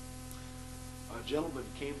a gentleman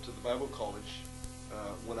came to the Bible college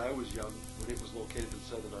when I was young, when it was located in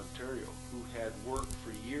southern Ontario, who had worked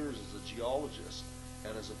for years as a geologist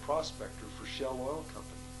and as a prospector for Shell Oil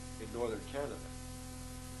Company in northern Canada.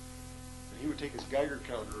 And he would take his Geiger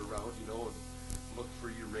counter around, and look for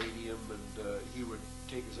uranium, and he would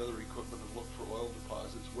take his other equipment and look for oil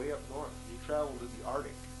deposits way up north. He traveled in the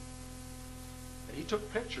Arctic. And he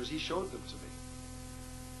took pictures, he showed them to me,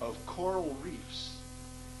 of coral reefs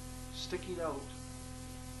sticking out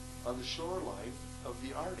on the shoreline of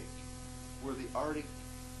the Arctic, where the Arctic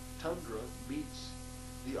tundra meets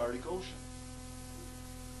the Arctic Ocean.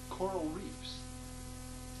 Coral reefs.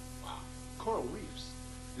 Wow. Coral reefs.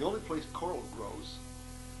 The only place coral grows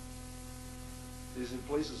is in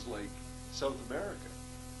places like South America,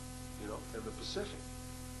 and the Pacific,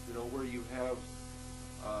 where you have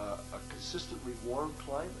a consistently warm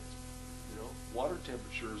climate, water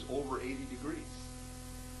temperatures over 80 degrees.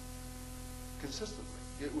 Consistently.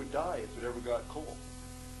 It would die if it ever got cold.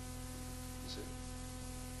 You see.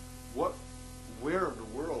 Where in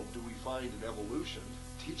the world do we find an evolution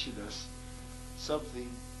teaching us something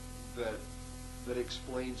that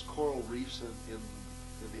explains coral reefs in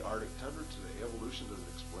the Arctic tundra today? Evolution doesn't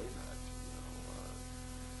explain that.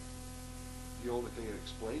 The only thing that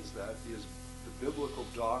explains that is the biblical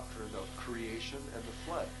doctrine of creation and the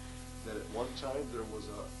flood. That at one time there was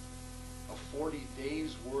a 40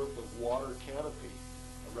 days worth of water canopy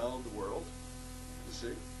around the world, you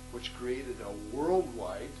see, which created a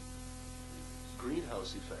worldwide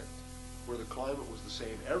greenhouse effect where the climate was the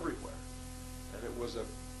same everywhere, and it was a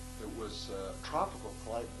tropical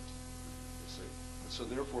climate, you see. And so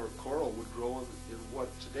therefore coral would grow in what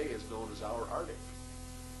today is known as our Arctic,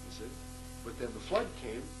 you see. But then the flood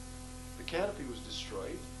came, the canopy was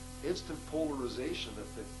destroyed, instant polarization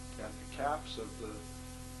at the caps of the,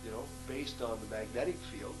 based on the magnetic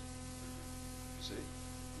field, you see,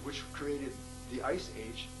 which created the ice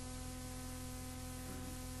age,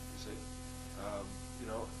 you see,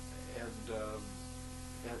 and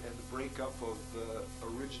the breakup of the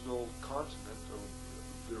original continent, of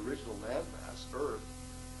the original landmass, Earth,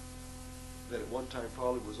 that at one time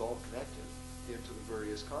probably was all connected into the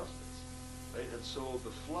various continents, right? And so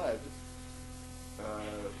the flood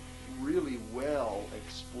really well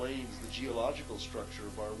explains the geological structure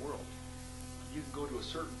of our world. You can go to a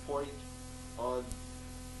certain point on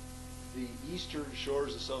the eastern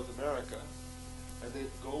shores of South America and then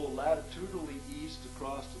go latitudinally east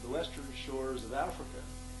across to the western shores of Africa.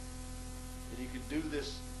 And you can do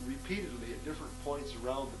this repeatedly at different points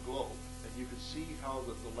around the globe. And you can see how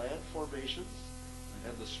the land formations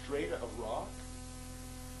and the strata of rock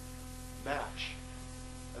match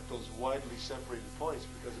at those widely separated points,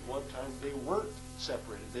 because at one time they weren't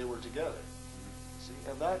separated, they were together. See,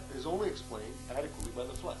 and that is only explained adequately by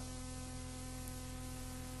the flood.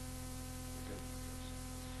 Okay.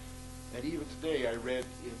 And even today, I read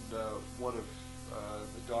in one of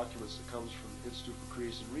the documents that comes from the Institute for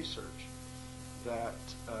Creation Research that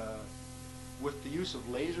with the use of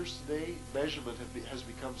lasers today, measurement has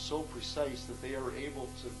become so precise that they are able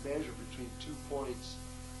to measure between 2 points,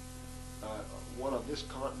 one on this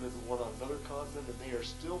continent and one on another continent, and they are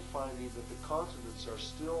still finding that the continents are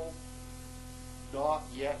still not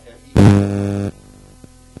yet at even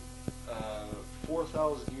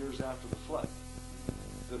 4,000 years after the flood.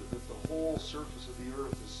 That the whole surface of the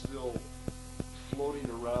earth is still floating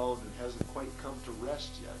around and hasn't quite come to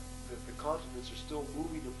rest yet. That the continents are still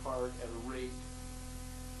moving apart at a rate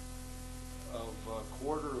of a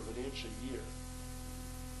quarter of an inch a year.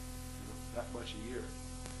 That much a year.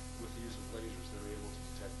 With the use of lasers, they're able to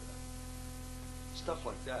detect that. Stuff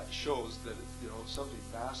like that shows that something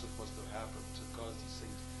massive must have happened to cause these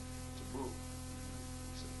things to move.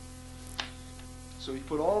 So you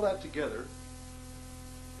put all that together,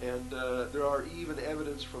 and there are even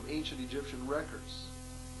evidence from ancient Egyptian records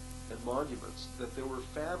and monuments that there were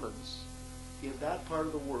famines in that part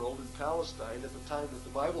of the world, in Palestine, at the time that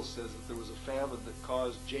the Bible says that there was a famine that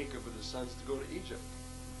caused Jacob and his sons to go to Egypt.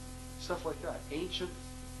 Stuff like that. Ancient,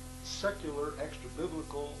 secular,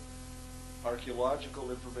 extra-biblical archaeological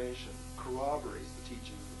information corroborates the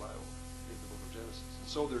teaching of the Bible in the book of Genesis. And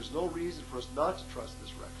so there's no reason for us not to trust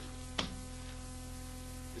this record.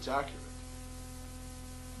 It's accurate.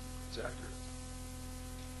 It's accurate.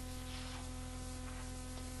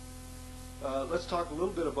 Let's talk a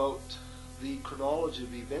little bit about the chronology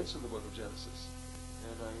of events in the book of Genesis.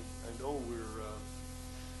 And I know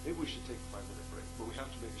maybe we should take a 5-minute break, but we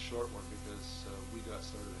have to make a short one because we got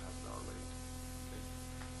started half an hour late. Okay?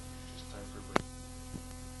 Just time for a break.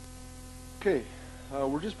 Okay,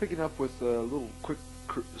 we're just picking up with a little quick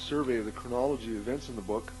survey of the chronology of events in the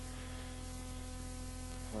book.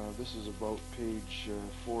 This is about page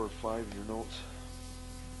 4 or 5 in your notes.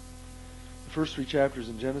 The first 3 chapters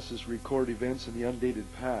in Genesis record events in the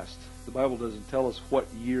undated past. The Bible doesn't tell us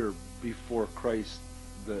what year before Christ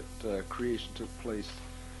that creation took place,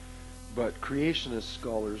 but creationist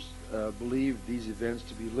scholars believe these events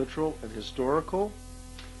to be literal and historical,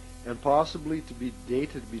 and possibly to be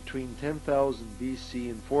dated between 10,000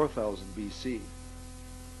 BC and 4,000 BC.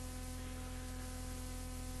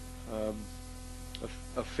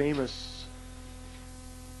 A famous,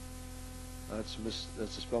 that's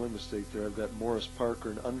a spelling mistake there. I've got Morris Parker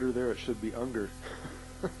and under there. It should be Unger.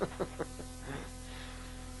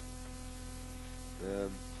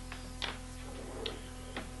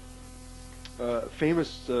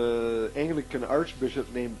 Famous Anglican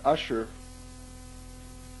archbishop named Usher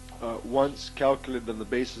once calculated on the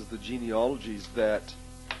basis of the genealogies that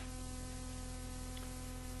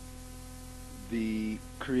the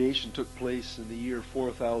creation took place in the year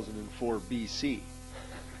 4004 BC.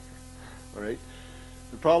 All right.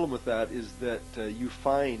 The problem with that is that you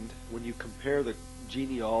find when you compare the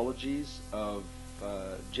genealogies of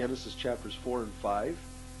Genesis chapters 4 and 5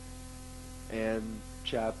 and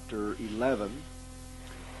chapter 11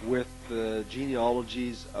 with the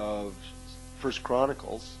genealogies of First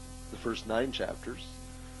Chronicles, the first 9 chapters,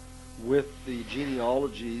 with the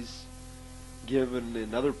genealogies given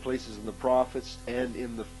in other places in the prophets and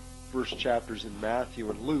in the first chapters in Matthew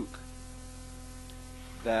and Luke,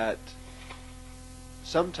 that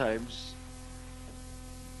sometimes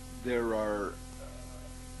there are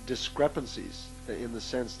discrepancies in the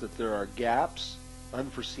sense that there are gaps,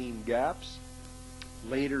 unforeseen gaps.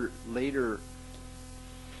 Later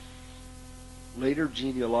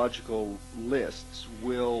genealogical lists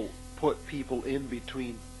will put people in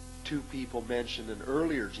between 2 people mentioned in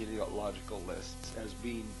earlier genealogical lists as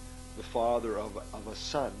being the father of a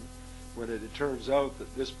son, when it turns out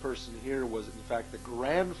that this person here was in fact the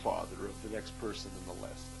grandfather of the next person in the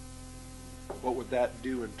list. What would that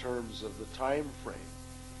do in terms of the time frame?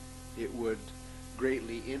 It would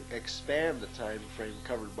greatly expand the time frame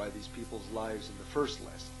covered by these people's lives in the first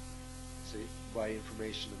list, see, by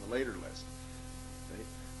information in the later list. Right?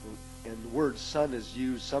 And the word son is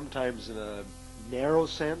used sometimes in a narrow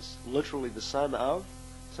sense, literally the son of,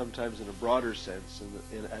 sometimes in a broader sense,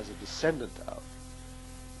 as a descendant of.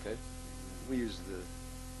 Okay, we use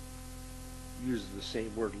the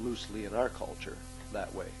same word loosely in our culture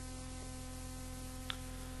that way.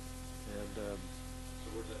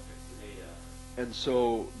 And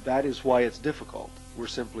so that is why it's difficult. We're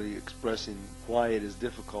simply expressing why it is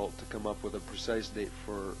difficult to come up with a precise date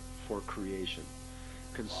for creation.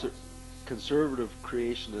 Conservative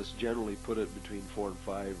creationists generally put it between 4 and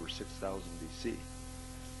 5 or 6,000 BC,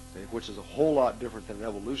 okay, which is a whole lot different than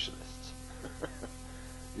evolutionists.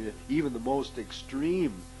 Even the most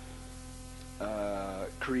extreme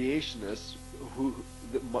creationists who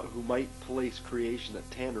might place creation at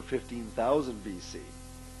 10 or 15,000 BC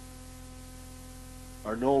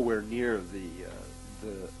are nowhere near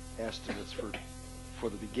the estimates for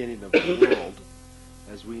the beginning of the world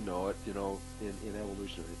as we know it, in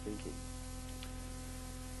evolutionary thinking.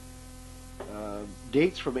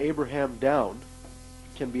 Dates from Abraham down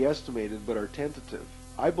can be estimated but are tentative.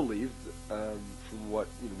 I believe, from what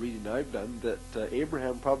reading I've done, that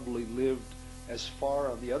Abraham probably lived as far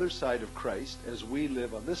on the other side of Christ as we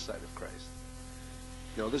live on this side of Christ.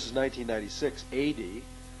 This is 1996 AD,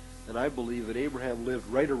 and I believe that Abraham lived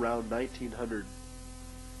right around 1900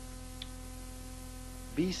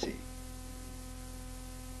 BC.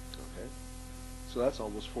 Okay, so that's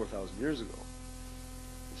almost 4,000 years ago.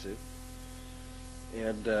 You see,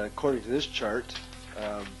 and according to this chart,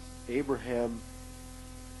 Abraham.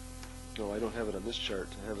 No, I don't have it on this chart.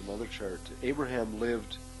 I have another chart. Abraham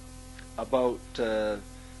lived about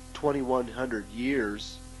 2,100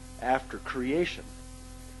 years after creation,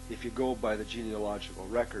 if you go by the genealogical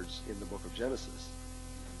records in the book of Genesis.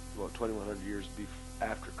 About 2,100 years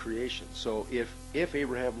after creation. So if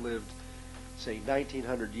Abraham lived, say,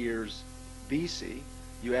 1,900 years BC,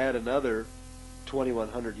 you add another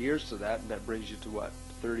 2,100 years to that, and that brings you to what?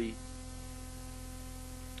 30.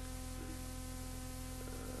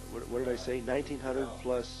 What did I say? 1900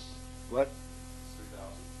 plus what?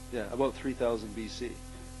 3,000. Yeah, about 3,000 BC.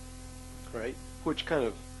 Right? Which kind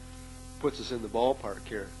of puts us in the ballpark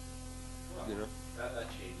here. Well, You know? that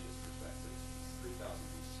changes perspective. 3,000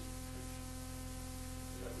 BC.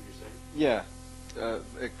 Is that what you're saying? Yeah.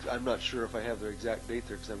 I'm not sure if I have the exact date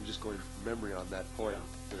there because I'm just going from memory on that point.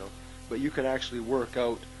 You know, but you can actually work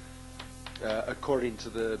out according to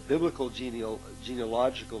the biblical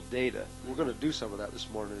genealogical data. We're going to do some of that this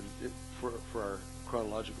morning for our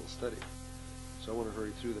chronological study. So I want to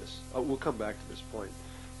hurry through this. We'll come back to this point.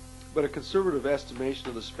 But a conservative estimation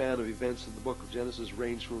of the span of events in the book of Genesis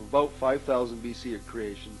ranged from about 5,000 BC at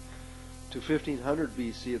creation to 1,500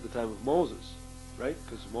 BC at the time of Moses, right?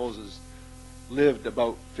 Because Moses lived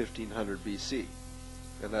about 1,500 BC.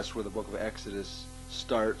 And that's where the book of Exodus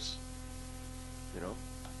starts, you know.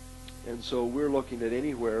 And so we're looking at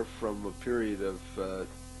anywhere from a period of,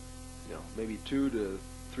 maybe 2,000 to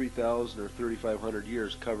 3,000 or 3,500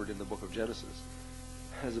 years covered in the book of Genesis.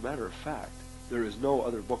 As a matter of fact, there is no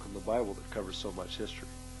other book in the Bible that covers so much history.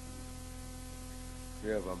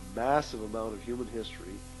 We have a massive amount of human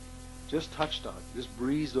history just touched on, just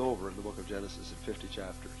breezed over in the book of Genesis in 50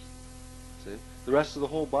 chapters. See? The rest of the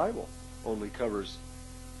whole Bible only covers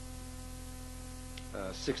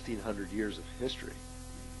 1,600 years of history.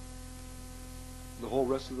 The whole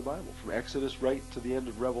rest of the Bible, from Exodus right to the end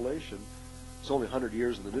of Revelation, it's only 100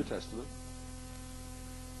 years in the New Testament.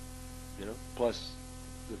 You know, plus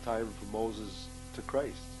the time from Moses to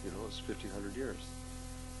Christ, it's 1,500 years.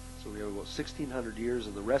 So we have about 1,600 years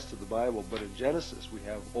in the rest of the Bible, but in Genesis we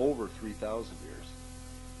have over 3,000 years,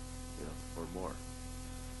 or more.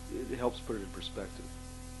 It helps put it in perspective.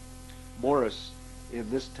 Morris, in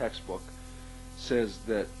this textbook, says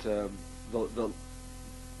that the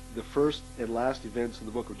first and last events in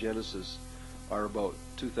the book of Genesis are about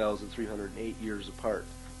 2,308 years apart,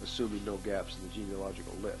 assuming no gaps in the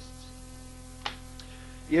genealogical lists.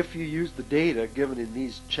 If you use the data given in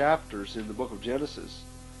these chapters in the book of Genesis,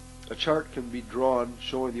 a chart can be drawn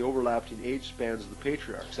showing the overlapping age spans of the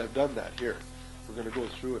patriarchs. I've done that here. We're going to go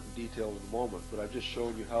through it in detail in a moment, but I've just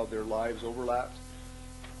shown you how their lives overlapped,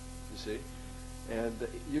 you see. And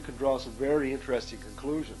you can draw some very interesting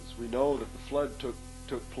conclusions. We know that the flood took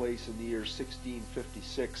place in the year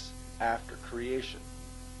 1656 after creation,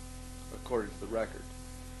 according to the record.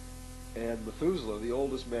 And Methuselah, the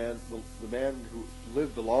oldest man, the man who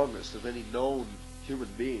lived the longest of any known human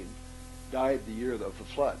being, died the year of the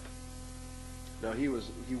flood. Now he was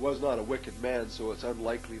not a wicked man, so it's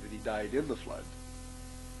unlikely that he died in the flood,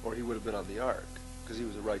 or he would have been on the ark, because he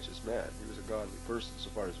was a righteous man. He was a godly person, so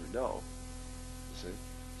far as we know. You see,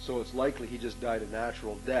 so it's likely he just died a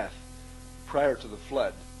natural death prior to the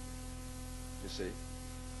flood. You see,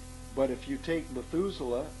 but if you take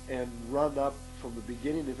Methuselah and run up from the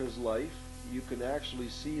beginning of his life, you can actually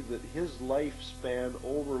see that his lifespan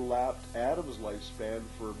overlapped Adam's lifespan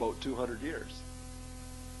for about 200 years.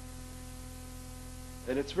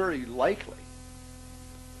 And it's very likely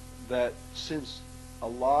that since a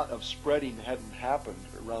lot of spreading hadn't happened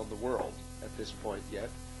around the world at this point yet,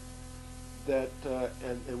 that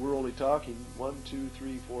and we're only talking 1, 2,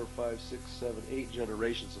 3, 4, 5, 6, 7, 8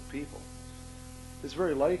 generations of people. It's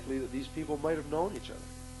very likely that these people might have known each other.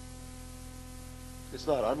 It's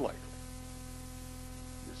not unlikely,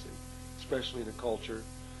 you see, especially in a culture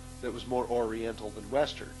that was more Oriental than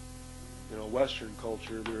Western. Western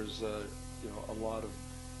culture, there's a lot of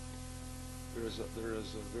there is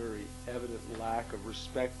a very evident lack of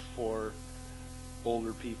respect for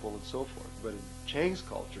older people and so forth. But in Chang's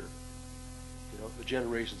culture, the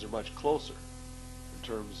generations are much closer in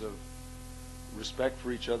terms of respect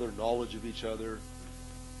for each other, knowledge of each other,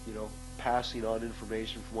 passing on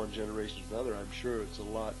information from one generation to another. I'm sure it's a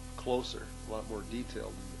lot closer, a lot more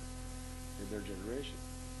detailed in their generation.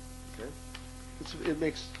 Okay? It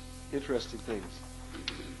makes interesting things.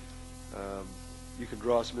 You can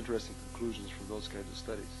draw some interesting conclusions from those kinds of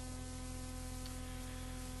studies.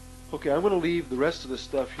 Okay, I'm going to leave the rest of this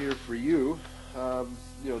stuff here for you.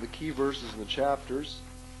 The key verses in the chapters.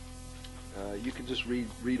 You can just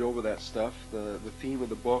read over that stuff. The theme of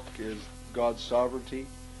the book is God's sovereignty.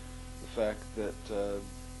 The fact that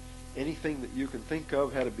anything that you can think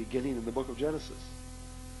of had a beginning in the book of Genesis.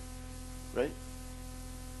 Right?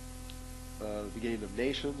 The beginning of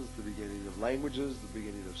nations, the beginning of languages, the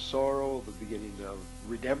beginning of sorrow, the beginning of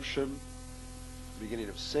redemption, the beginning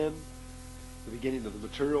of sin, the beginning of the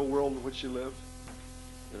material world in which you live.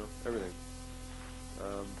 Everything.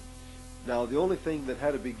 Now, the only thing that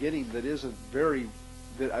had a beginning that isn't very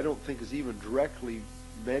that I don't think is even directly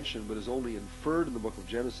mentioned, but is only inferred in the book of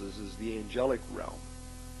Genesis, is the angelic realm.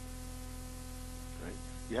 Right?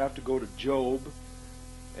 You have to go to Job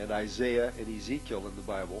and Isaiah and Ezekiel in the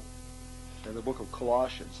Bible and the book of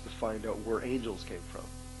Colossians to find out where angels came from.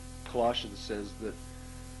 Colossians says that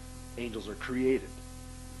angels are created.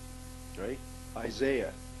 Right?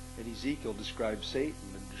 Isaiah and Ezekiel describe Satan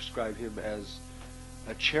and describe him as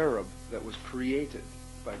a cherub that was created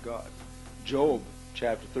by God. Job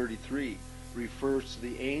chapter 33 refers to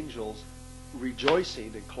the angels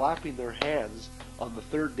rejoicing and clapping their hands on the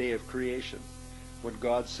third day of creation, when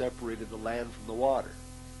God separated the land from the water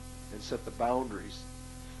and set the boundaries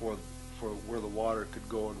for where the water could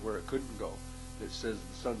go and where it couldn't go. It says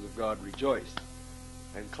the sons of God rejoiced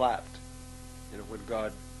and clapped, when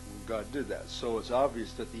God did that. So it's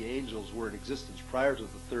obvious that the angels were in existence prior to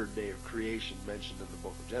the third day of creation mentioned in the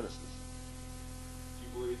book of Genesis. Do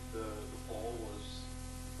you believe the fall was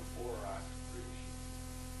before or after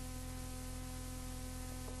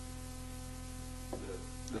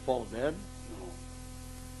creation? The fall of man?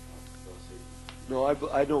 No. No,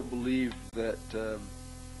 I don't believe that the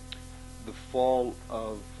fall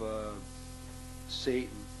of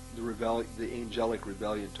Satan, the angelic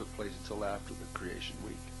rebellion, took place until after the creation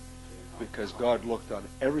week. Because God looked on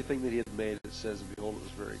everything that he had made, it says, and behold, it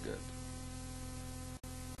was very good.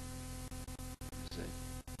 See?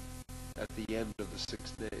 At the end of the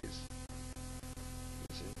 6 days.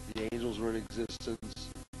 See? The angels were in existence.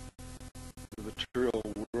 The material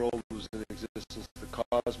world was in existence. The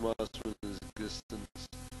cosmos was in existence.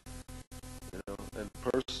 And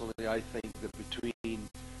personally, I think that between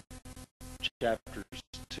chapters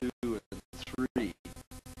 2 and 3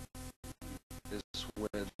 is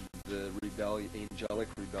when the angelic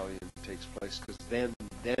rebellion takes place, because then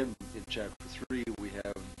in chapter 3 we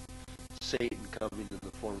have Satan coming in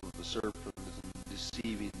the form of a serpent and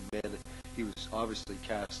deceiving men. He was obviously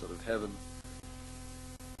cast out of heaven,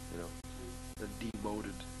 and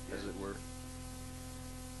demoted, as it were.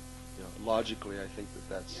 Logically, I think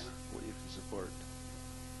that's what you can support.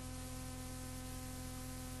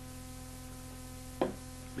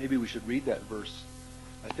 Maybe we should read that verse.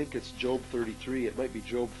 I think it's Job 33. It might be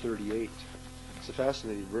Job 38. It's a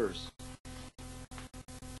fascinating verse.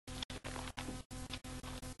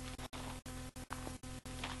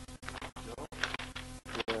 Yeah,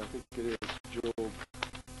 I think it is Job.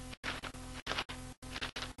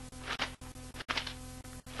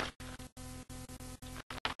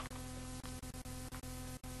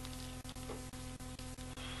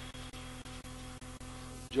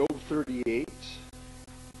 Job 38.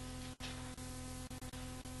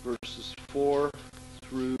 Verses 4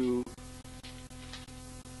 through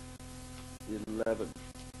 11.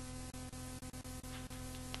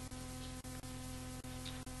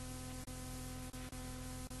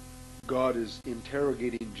 God is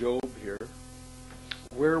interrogating Job here.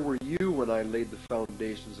 Where were you when I laid the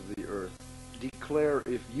foundations of the earth? Declare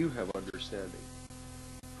if you have understanding.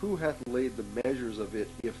 Who hath laid the measures of it,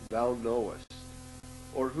 if thou knowest?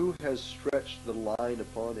 Or who has stretched the line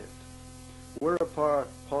upon it? Whereupon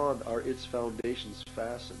are its foundations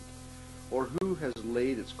fastened? Or who has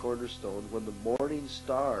laid its cornerstone, when the morning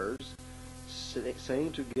stars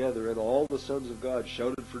sang together and all the sons of God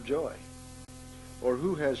shouted for joy? Or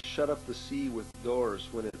who has shut up the sea with doors,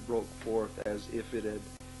 when it broke forth as if it had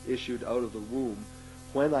issued out of the womb?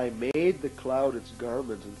 When I made the cloud its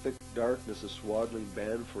garment, and thick darkness a swaddling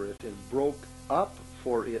band for it, and broke up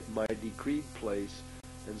for it my decreed place,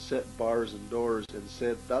 and set bars and doors, and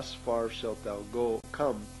said, Thus far shalt thou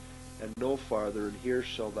come, and no farther, and here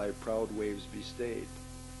shall thy proud waves be stayed.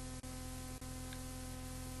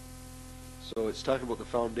 So it's talking about the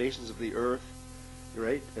foundations of the earth,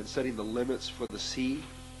 right, and setting the limits for the sea,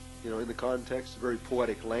 in the context. Very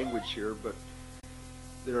poetic language here, but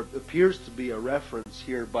there appears to be a reference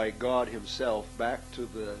here by God himself back to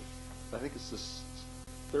I think it's the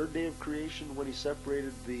third day of creation, when he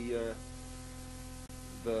separated the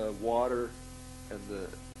water and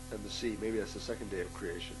the sea. Maybe that's the second day of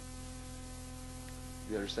creation.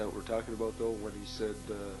 You understand what we're talking about, though, when he said,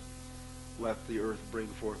 let the earth bring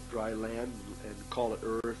forth dry land, and call it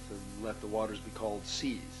earth, and let the waters be called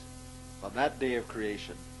seas. On that day of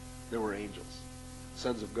creation, there were angels,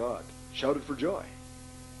 sons of God, shouted for joy.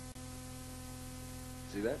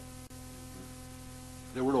 See that?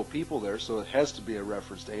 There were no people there, so it has to be a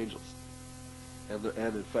reference to angels. And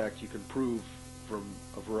in fact, you can prove from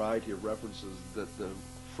a variety of references that the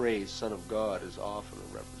phrase "Son of God" is often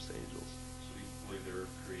a reference to angels. So you believe they were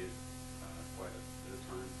created quite a bit of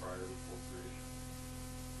time prior to the full creation?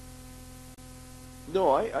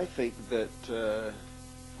 No, I think that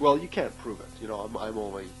Well, you can't prove it. You know, I'm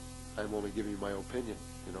only giving you my opinion.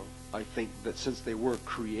 You know, I think that since they were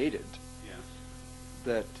created, Yeah.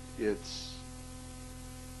 that it's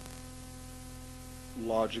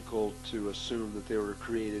logical to assume that they were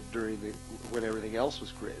created when everything else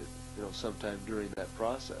was created. You know, sometime during that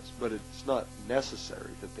process. But it's not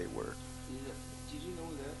necessary that they were. Did you know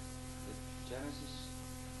that Genesis,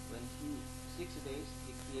 when 6 days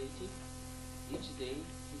he created, each day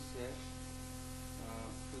he said,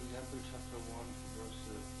 for example, chapter 1, verse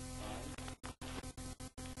 5.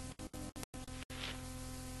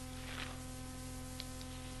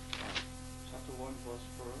 Chapter 1, verse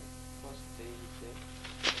 4, first day he said,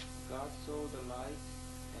 God saw the light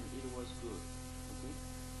and it was good. Okay?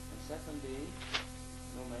 And second day,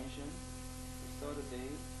 no mention. The third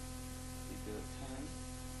day, with the 10,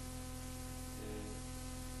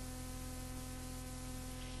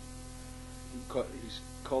 He's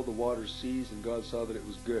called the waters seas, and God saw that it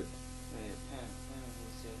was good. 10 he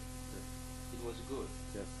said, it was good.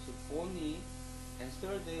 Yeah. So only, and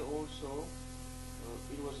third day also,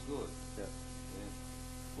 it was good. Yeah.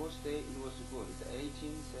 Fourth day it was good. The 18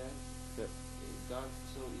 said, Yeah. God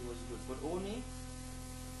saw it was good. But only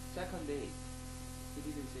second day, he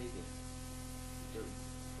didn't say that.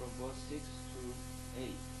 From verse 6 to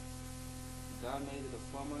 8, God made the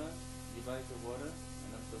firmament, divided the water,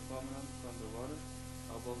 and of the firmament from the water,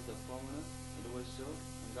 above the firmament, it was so.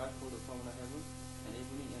 And God called the firmament heaven, and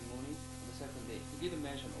evening and morning, on the second day. He didn't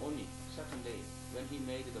mention only second day, when he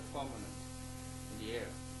made the firmament in the air.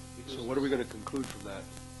 Because So what are we going to conclude from that?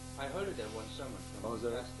 I heard that one sermon from Oh, is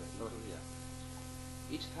that pastor in right? Korea.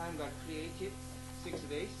 Each time God created 6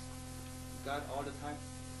 days, God all the time,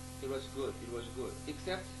 it was good,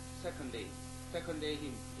 except second day. Second day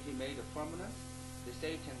he made a firmament. The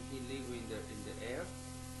Satan he live in the air,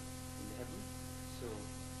 in the heaven. So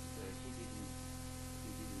he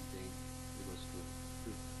didn't say it was good.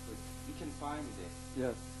 But you can find that.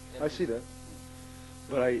 Yeah, I see that.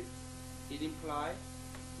 So But it implies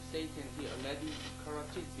Satan he already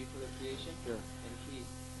corrupted before the creation, Yeah. and he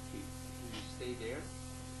stayed there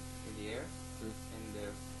in the air, and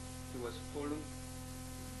he was fallen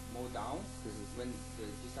more down. When the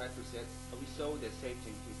disciples said, we saw that Satan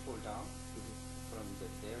he fall down from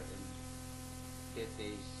there, and that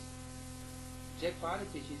days. Jack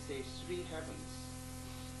Barnett he says 3 heavens.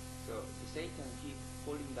 So the Satan he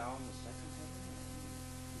falling down the second heaven.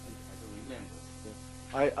 I don't remember.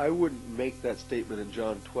 I wouldn't make that statement in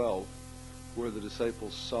John 12, where the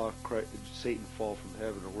disciples saw Satan fall from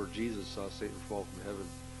heaven, or where Jesus saw Satan fall from heaven,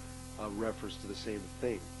 a reference to the same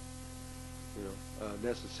thing. You know,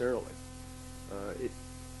 necessarily,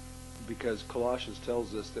 because Colossians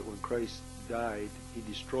tells us that when Christ died, he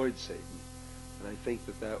destroyed Satan, and I think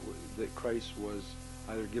that Christ was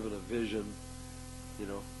either given a vision, you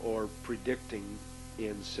know, or predicting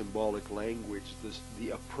in symbolic language the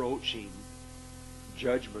approaching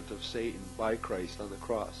judgment of Satan by Christ on the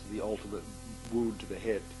cross, the ultimate wound to the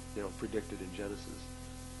head, you know, predicted in Genesis.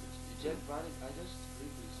 Jack Barnett, I just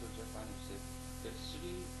briefly saw Jack Barnett said there's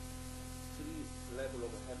three level of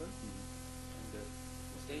heaven, and the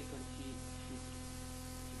Satan he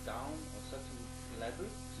down a certain level,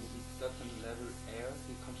 certain level air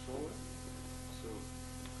he control. So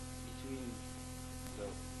between the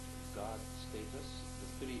God status,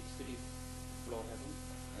 the three floor heaven,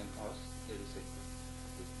 and us, there is the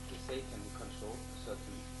Satan control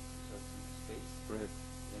certain space. Right.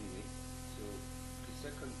 Anyway, so the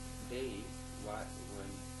second day, when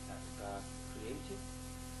God created, he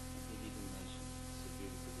didn't mention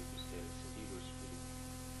severity because there is a Hebrew spirit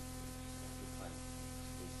occupied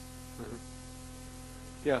space.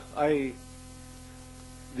 Yeah,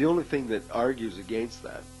 the only thing that argues against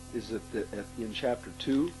that is that in chapter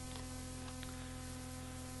 2,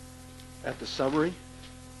 at the summary,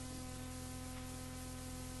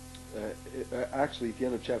 actually at the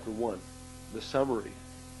end of chapter 1, the summary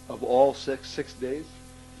of all six days,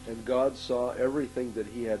 and God saw everything that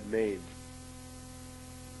he had made,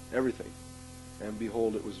 everything, and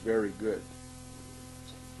behold, it was very good.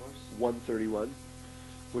 131,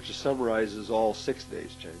 which summarizes all 6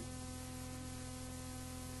 days, Chang. You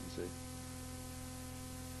see?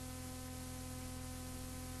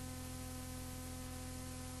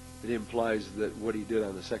 It implies that what he did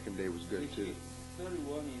on the second day was good too.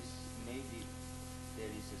 31 is maybe there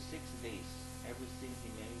is 6 days. Everything he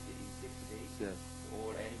made in 6 days. Yeah.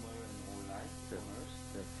 All animal and all life on earth.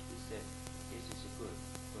 Yeah. He said this is good,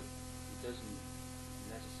 but it doesn't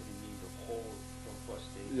necessarily mean the whole from first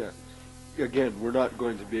day. Yeah. Again, we're not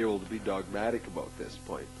going to be able to be dogmatic about this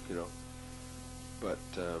point, you know. But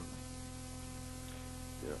you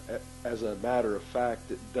know, as a matter of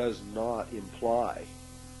fact, it does not imply,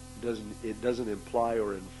 it doesn't imply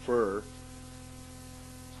or infer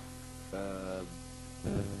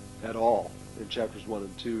at all in chapters 1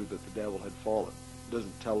 and 2 that the devil had fallen. It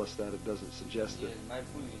doesn't tell us that. It doesn't suggest Yeah, that. my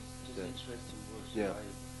point is just Yeah. interesting verse. Yeah.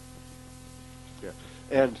 I- Yeah.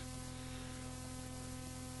 And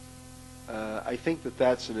I think that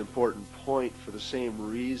that's an important point for the same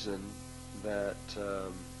reason that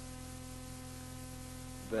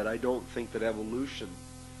that I don't think that evolution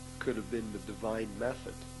could have been the divine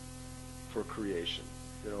method for creation.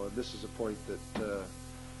 You know, and this is a point that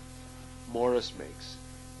Morris makes,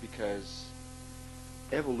 because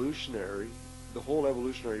the whole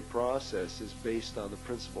evolutionary process is based on the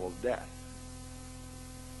principle of death.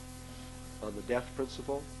 On the death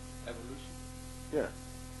principle. Evolution. Yeah.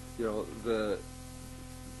 You know,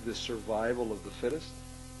 the survival of the fittest,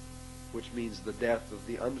 which means the death of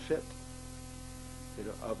the unfit, you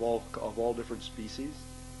know, of all different species,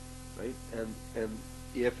 right? And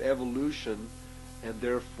if evolution, and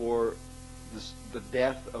therefore the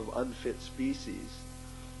death of unfit species,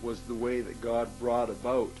 was the way that God brought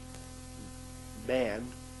about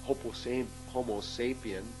man, Homo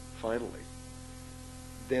sapien, finally,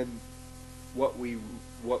 then what we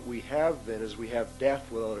have then is we have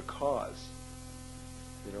death without a cause.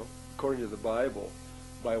 You know, according to the Bible,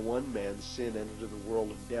 by one man's sin entered into the world,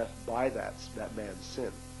 and death by that man's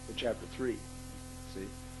sin, in chapter 3. See?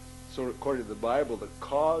 So according to the Bible, the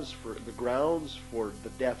grounds for the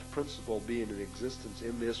death principle being in existence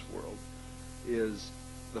in this world is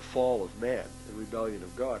the fall of man and rebellion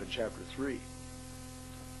of God in chapter 3.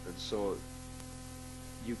 And so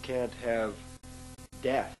you can't have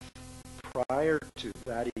death prior to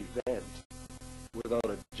that event without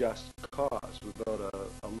a just cause, without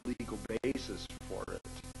a legal basis for it.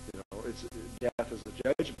 You know, death is a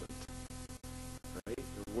judgment, right?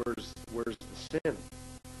 And where's the sin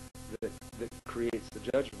that creates the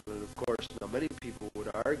judgment? And of course, now many people would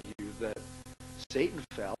argue that Satan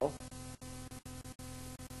fell,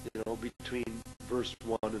 you know, between verse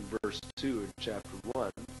 1 and verse 2 in chapter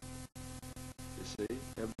 1, you see,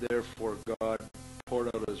 and therefore God poured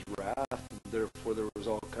out his wrath, and therefore there was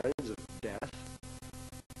all kinds of death,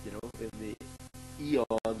 you know, in the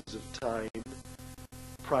eons of time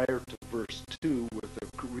prior to verse 2 with the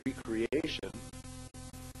recreation.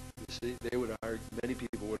 You see, they would argue, many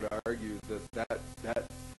people would argue that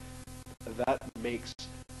makes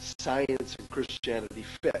science and Christianity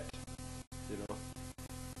fit, you know,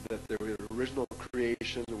 that there was an original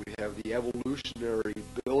creation, and we have the evolutionary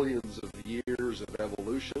billions of years of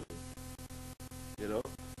evolution, you know,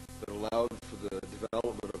 that allowed for the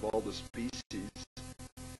development of all the species,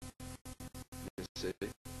 you see,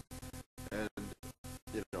 and,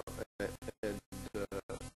 you know,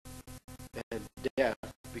 and death,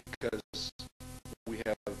 because we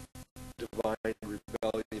have divine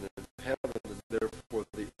rebellion in heaven, and therefore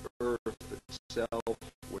the earth itself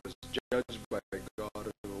was judged by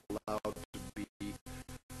God and allowed to be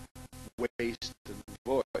waste and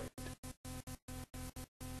void.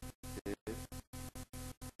 And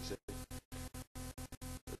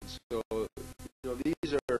so, you know,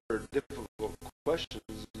 these are difficult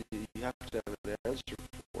questions. You have to have an answer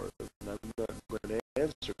for them, and I'm not going to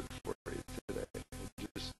answer it for you today. I'm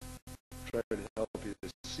just trying to help you to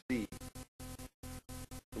see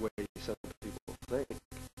the way some people think.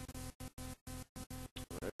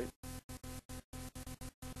 Right?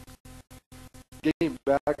 Getting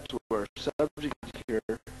back to our subject here,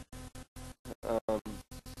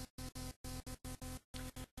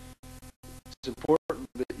 it's important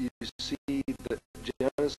that you see that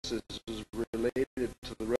Genesis is related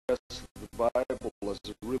to the rest of the Bible as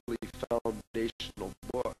a really foundational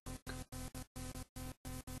book.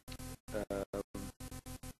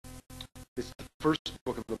 It's the first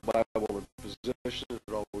book of the Bible in position. It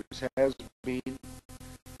always has been.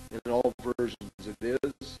 In all versions it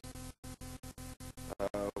is.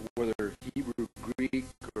 Whether Hebrew, Greek,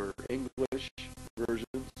 or English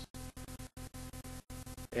versions.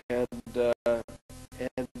 And the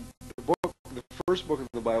first book of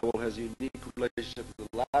the Bible has a unique relationship to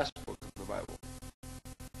the last book of the Bible,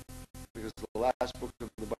 because the last book of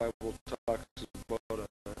the Bible talks about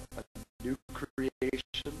a new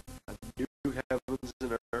creation, a new heavens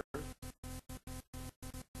and earth.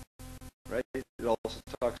 Right? It also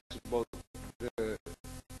talks about the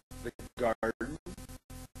garden.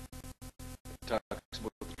 It talks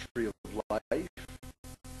about the tree of life.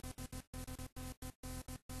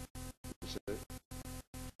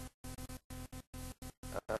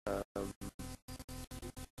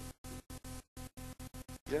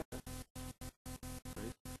 Yeah.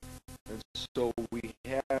 Right? And so we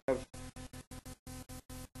have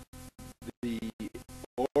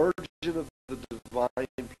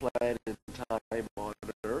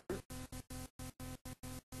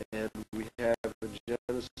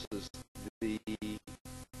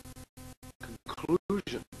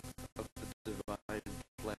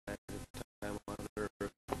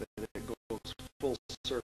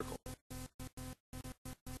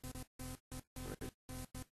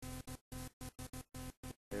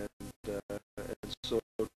So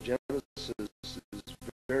Genesis is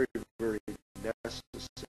very, very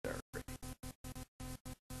necessary.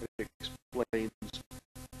 It explains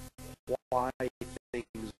why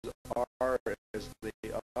things are as they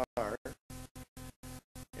are,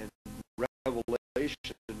 and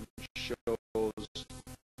Revelation shows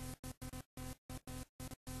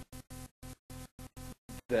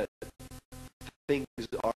that things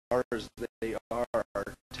are as they are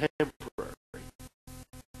temporary,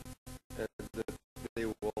 and that they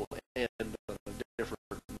will end on a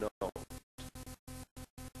different note.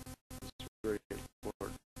 It's very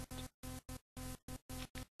important.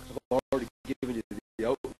 I've already given you the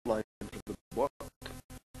outline for the book,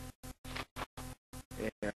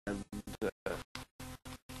 and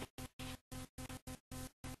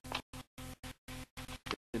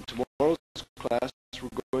in tomorrow's class, we're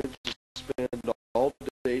going to spend all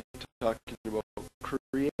day talking about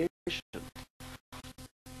creation.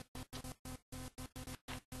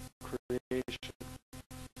 Creation.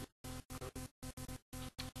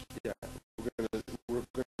 Yeah, we're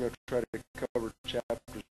gonna try to cover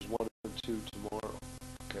chapters 1 and 2 tomorrow.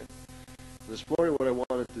 Okay. This morning, what I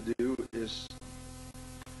wanted to do is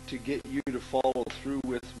to get you to follow through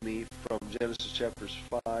with me from Genesis chapters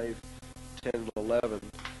 5, 10, and 11,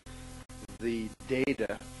 the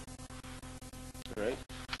data, right,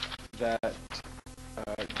 that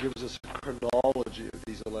gives us a chronology of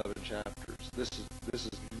these 11 chapters. This is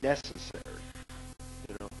necessary,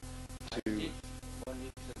 you know, I to... did 1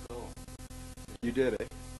 week ago. You did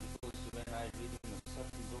it. Because when I read in a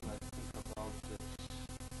certain book, I think about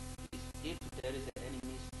if there is any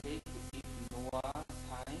mistake, if Noah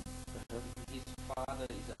time, his father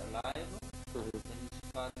is alive, and his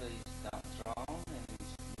father is drowned, and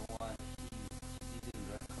Noah, he didn't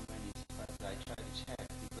recommend his father. I tried to check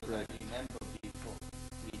because Right. I remember before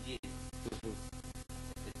we did at the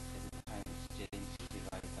time James did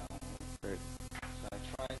write down. Right. So I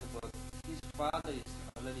tried, but his father is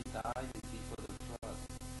already died before the flood.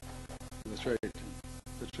 That's right.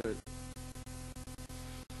 That's right.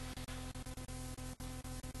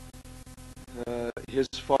 His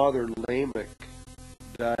father Lamech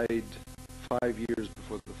died 5 years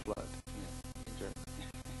before the flood. Yeah.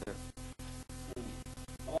 Yeah.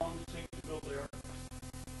 How long did it take to build the ark?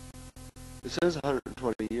 It says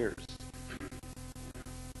 120 years,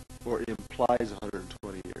 or implies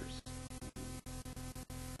 120 years.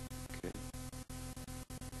 Okay.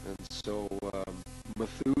 And so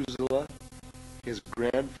Methuselah, his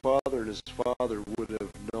grandfather and his father would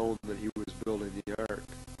have known that he was building the ark.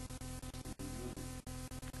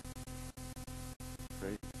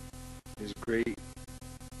 Right? His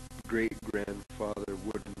great-great-grandfather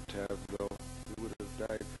wouldn't have, though. He would have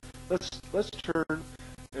died. Let's turn,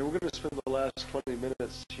 and we're going to spend the last 20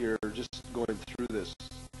 minutes here just going through this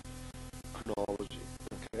chronology.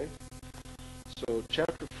 Okay? So,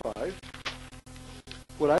 chapter 5.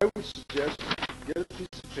 What I would suggest, get a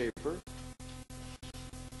piece of paper,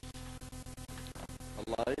 a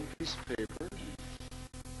lined piece of paper,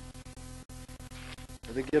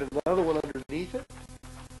 and then get another one underneath it,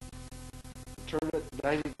 and turn it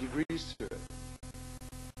 90 degrees to it.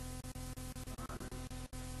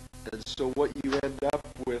 And so what you end up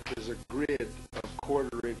with is a grid of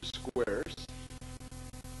quarter-inch squares.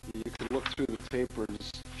 You can look through the paper and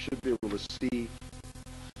should be able to see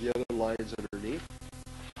the other lines underneath.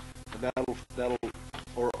 And that'll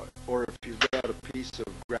or if you've got a piece of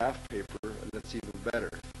graph paper, that's even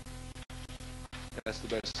better. That's the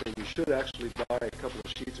best thing. You should actually buy a couple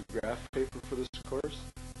of sheets of graph paper for this course,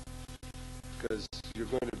 because you're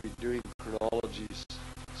going to be doing chronologies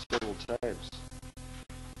several times.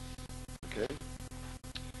 Okay?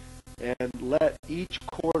 And let each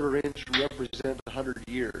quarter inch represent 100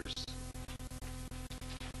 years.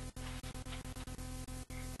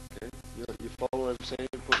 Okay? You follow what I'm saying?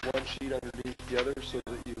 Put one sheet underneath the other so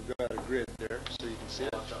that you've got a grid there so you can see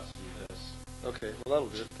it. I'll just do this. Okay, well that'll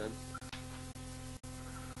do it then.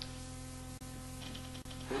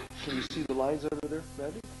 Okay. Can you see the lines under there,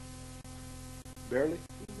 Mandy? Barely?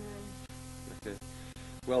 Okay.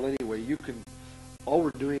 Well, anyway, you can. All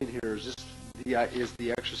we're doing here is just the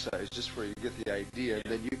exercise, just where you get the idea, and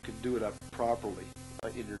then you can do it up properly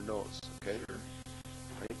in your notes. Okay.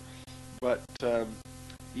 Right. But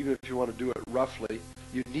even if you want to do it roughly,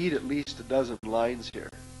 you need at least a dozen lines here.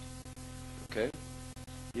 Okay.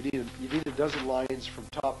 You need a dozen lines from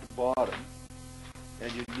top to bottom, and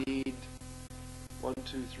you need 1, 2,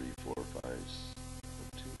 3, 4, 5, 1,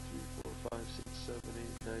 2, 3, 4, 5, 6, 7,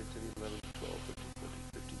 8, 9, 10, 11, 12, 13, 14,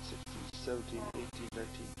 15, 16, 17, 18,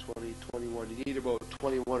 19, 20, 21. You need about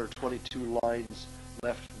 21 or 22 lines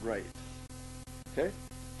left and right. Okay?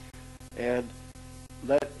 And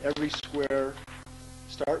let every square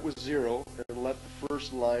start with 0 and let the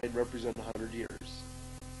first line represent 100 years.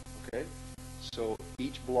 Okay? So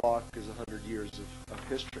each block is 100 years of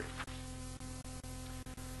history.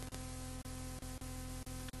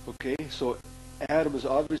 Okay, so Adam is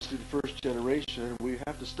obviously the first generation, and we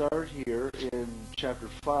have to start here in chapter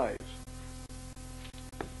 5.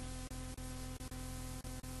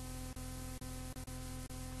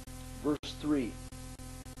 Verse 3.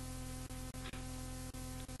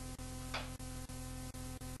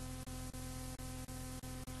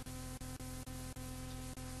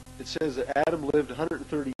 It says that Adam lived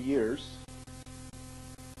 130 years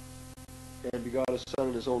and begot a son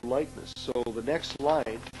in his own likeness. So the next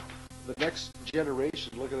line, the next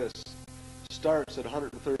generation, look at this, starts at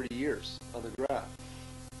 130 years on the graph.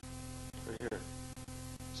 Right here.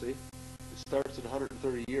 See? It starts at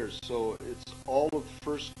 130 years. So it's all of the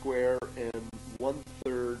first square and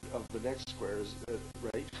 1/3 of the next square, is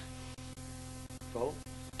right? Follow?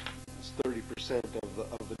 It's 30%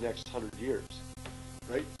 of the next 100 years.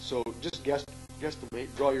 Right? So just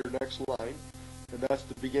guesstimate, draw your next line, and that's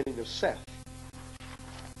the beginning of Seth.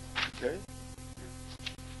 Okay?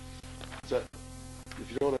 So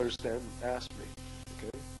if you don't understand, ask me.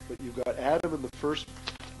 Okay? But you've got Adam in the first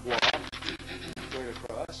block going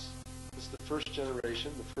across. This is the first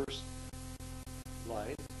generation, the first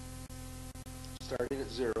line, starting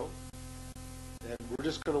at 0. And we're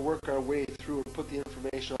just going to work our way through and put the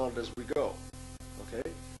information on it as we go.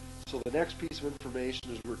 Okay? So the next piece of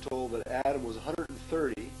information is we're told that Adam was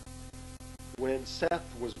 130 when Seth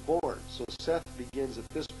was born. So Seth begins at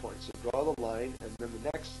this point. So draw the line, and then the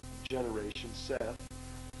next generation, Seth,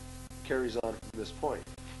 carries on from this point.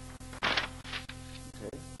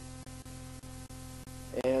 Okay.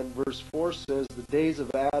 And verse 4 says, the days of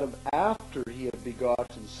Adam after he had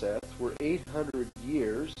begotten Seth were 800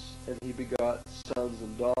 years, and he begot sons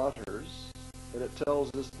and daughters. And it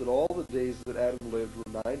tells us that all the days that Adam lived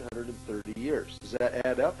were 930 years. Does that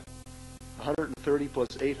add up? 130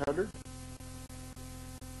 plus 800?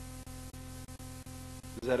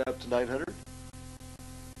 Does that add up to 900?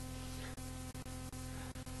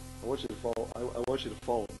 I want you to follow. I want you to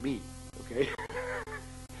follow me, okay?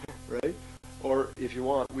 Right? Or if you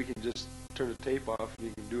want, we can just turn the tape off and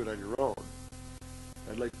you can do it on your own.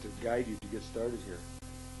 I'd like to guide you to get started here.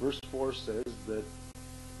 Verse 4 says that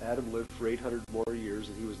Adam lived for 800 more years,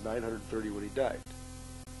 and he was 930 when he died.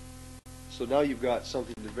 So now you've got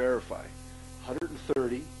something to verify.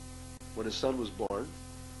 130 when his son was born,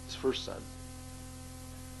 his first son.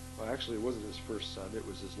 Well, actually, it wasn't his first son. It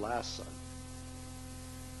was his last son.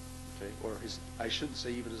 Okay, or I shouldn't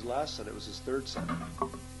say even his last son. It was his third son.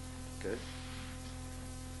 Okay.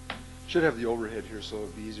 Should have the overhead here so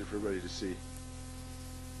it'd be easier for everybody to see.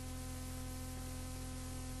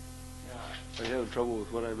 Are you having trouble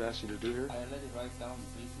with what I'm asking you to do here? I let it write down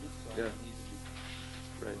briefly, so Yeah. I don't need to be.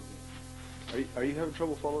 Right. Are you having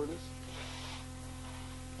trouble following this?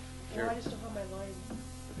 Well, I just don't have my line.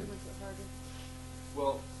 It makes it harder.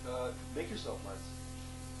 Well, make yourself lines.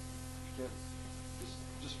 If you can,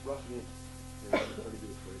 just rough it in. Yeah, let me do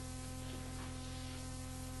it for you.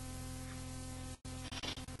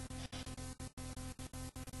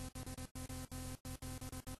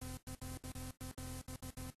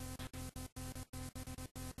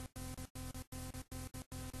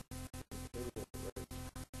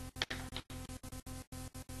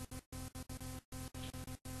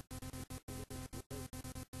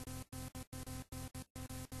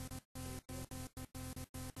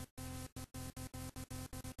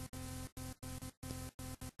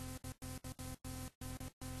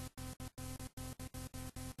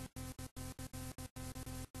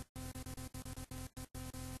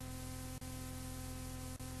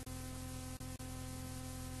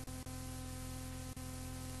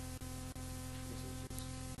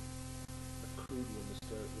 Crude one to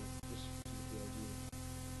start with, just to get the idea.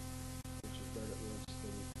 Once you've done it once,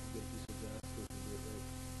 then you get a piece of that, so you can do it right.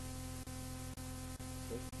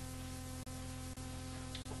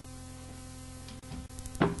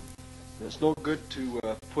 Okay? And it's no good to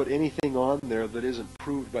put anything on there that isn't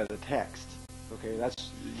proved by the text. Okay, you have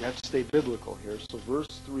to stay biblical here. So verse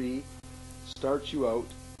 3 starts you out.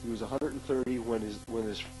 He was 130 when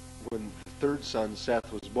the third son Seth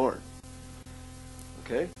was born.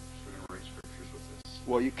 Okay.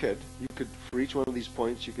 Well, you could for each one of these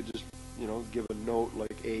points, you could just, give a note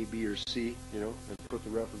like A, B, or C, and put the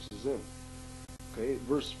references in. Okay,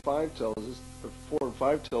 verse 5 tells us, or 4 and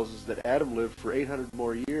 5 tells us that Adam lived for 800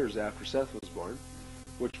 more years after Seth was born,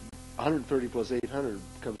 which 130 plus 800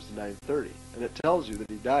 comes to 930. And it tells you that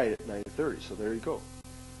he died at 930, so there you go.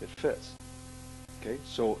 It fits. Okay,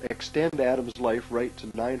 so extend Adam's life right to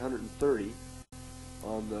 930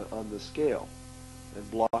 on the scale,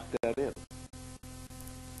 and block that in.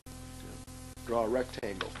 Draw a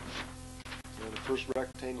rectangle. And the first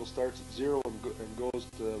rectangle starts at 0 and goes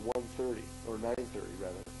to 130, or 930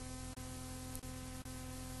 rather.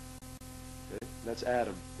 Okay, that's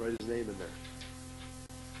Adam. Write his name in there.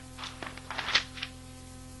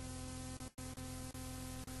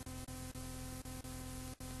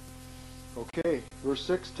 Okay, verse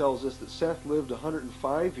 6 tells us that Seth lived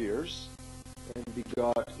 105 years and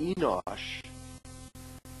begot Enosh.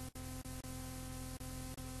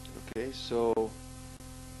 Okay, so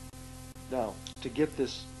now to get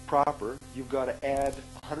this proper, you've got to add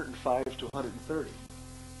 105 to 130.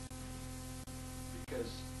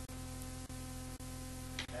 Because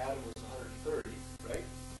Adam was 130, right?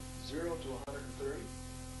 0 to 130. Are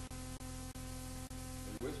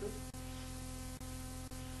you with me?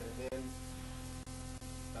 And then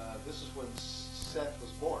this is when Seth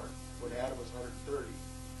was born, when Adam was 130. Okay?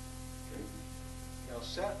 Now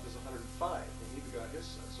Seth is 105 when he begot his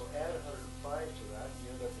son. So add 105 to that, and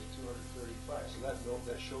you end up with 235. So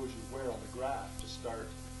that shows you where on the graph to start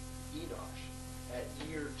Enosh, at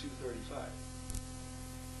year 235.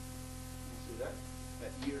 You see that?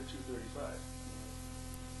 At year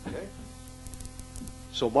 235. Okay?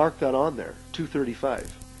 So mark that on there, 235.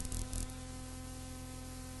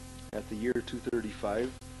 At the year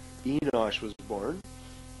 235, Enosh was born.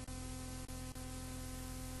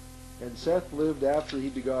 And Seth lived after he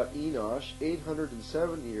begot Enosh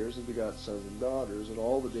 807 years and begot sons and daughters, and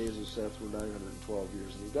all the days of Seth were 912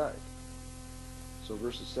 years, and he died. So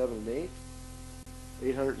verses 7 and 8,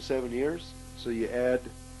 807 years. So you add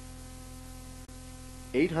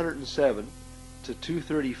 807 to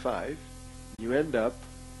 235, you end up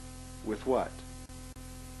with what?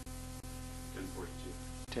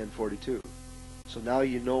 1042. So now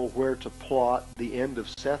you know where to plot the end of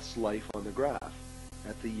Seth's life on the graph,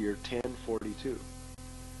 at the year 1042.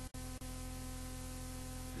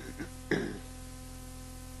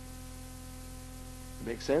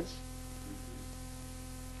 Make sense?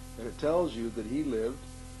 And it tells you that he lived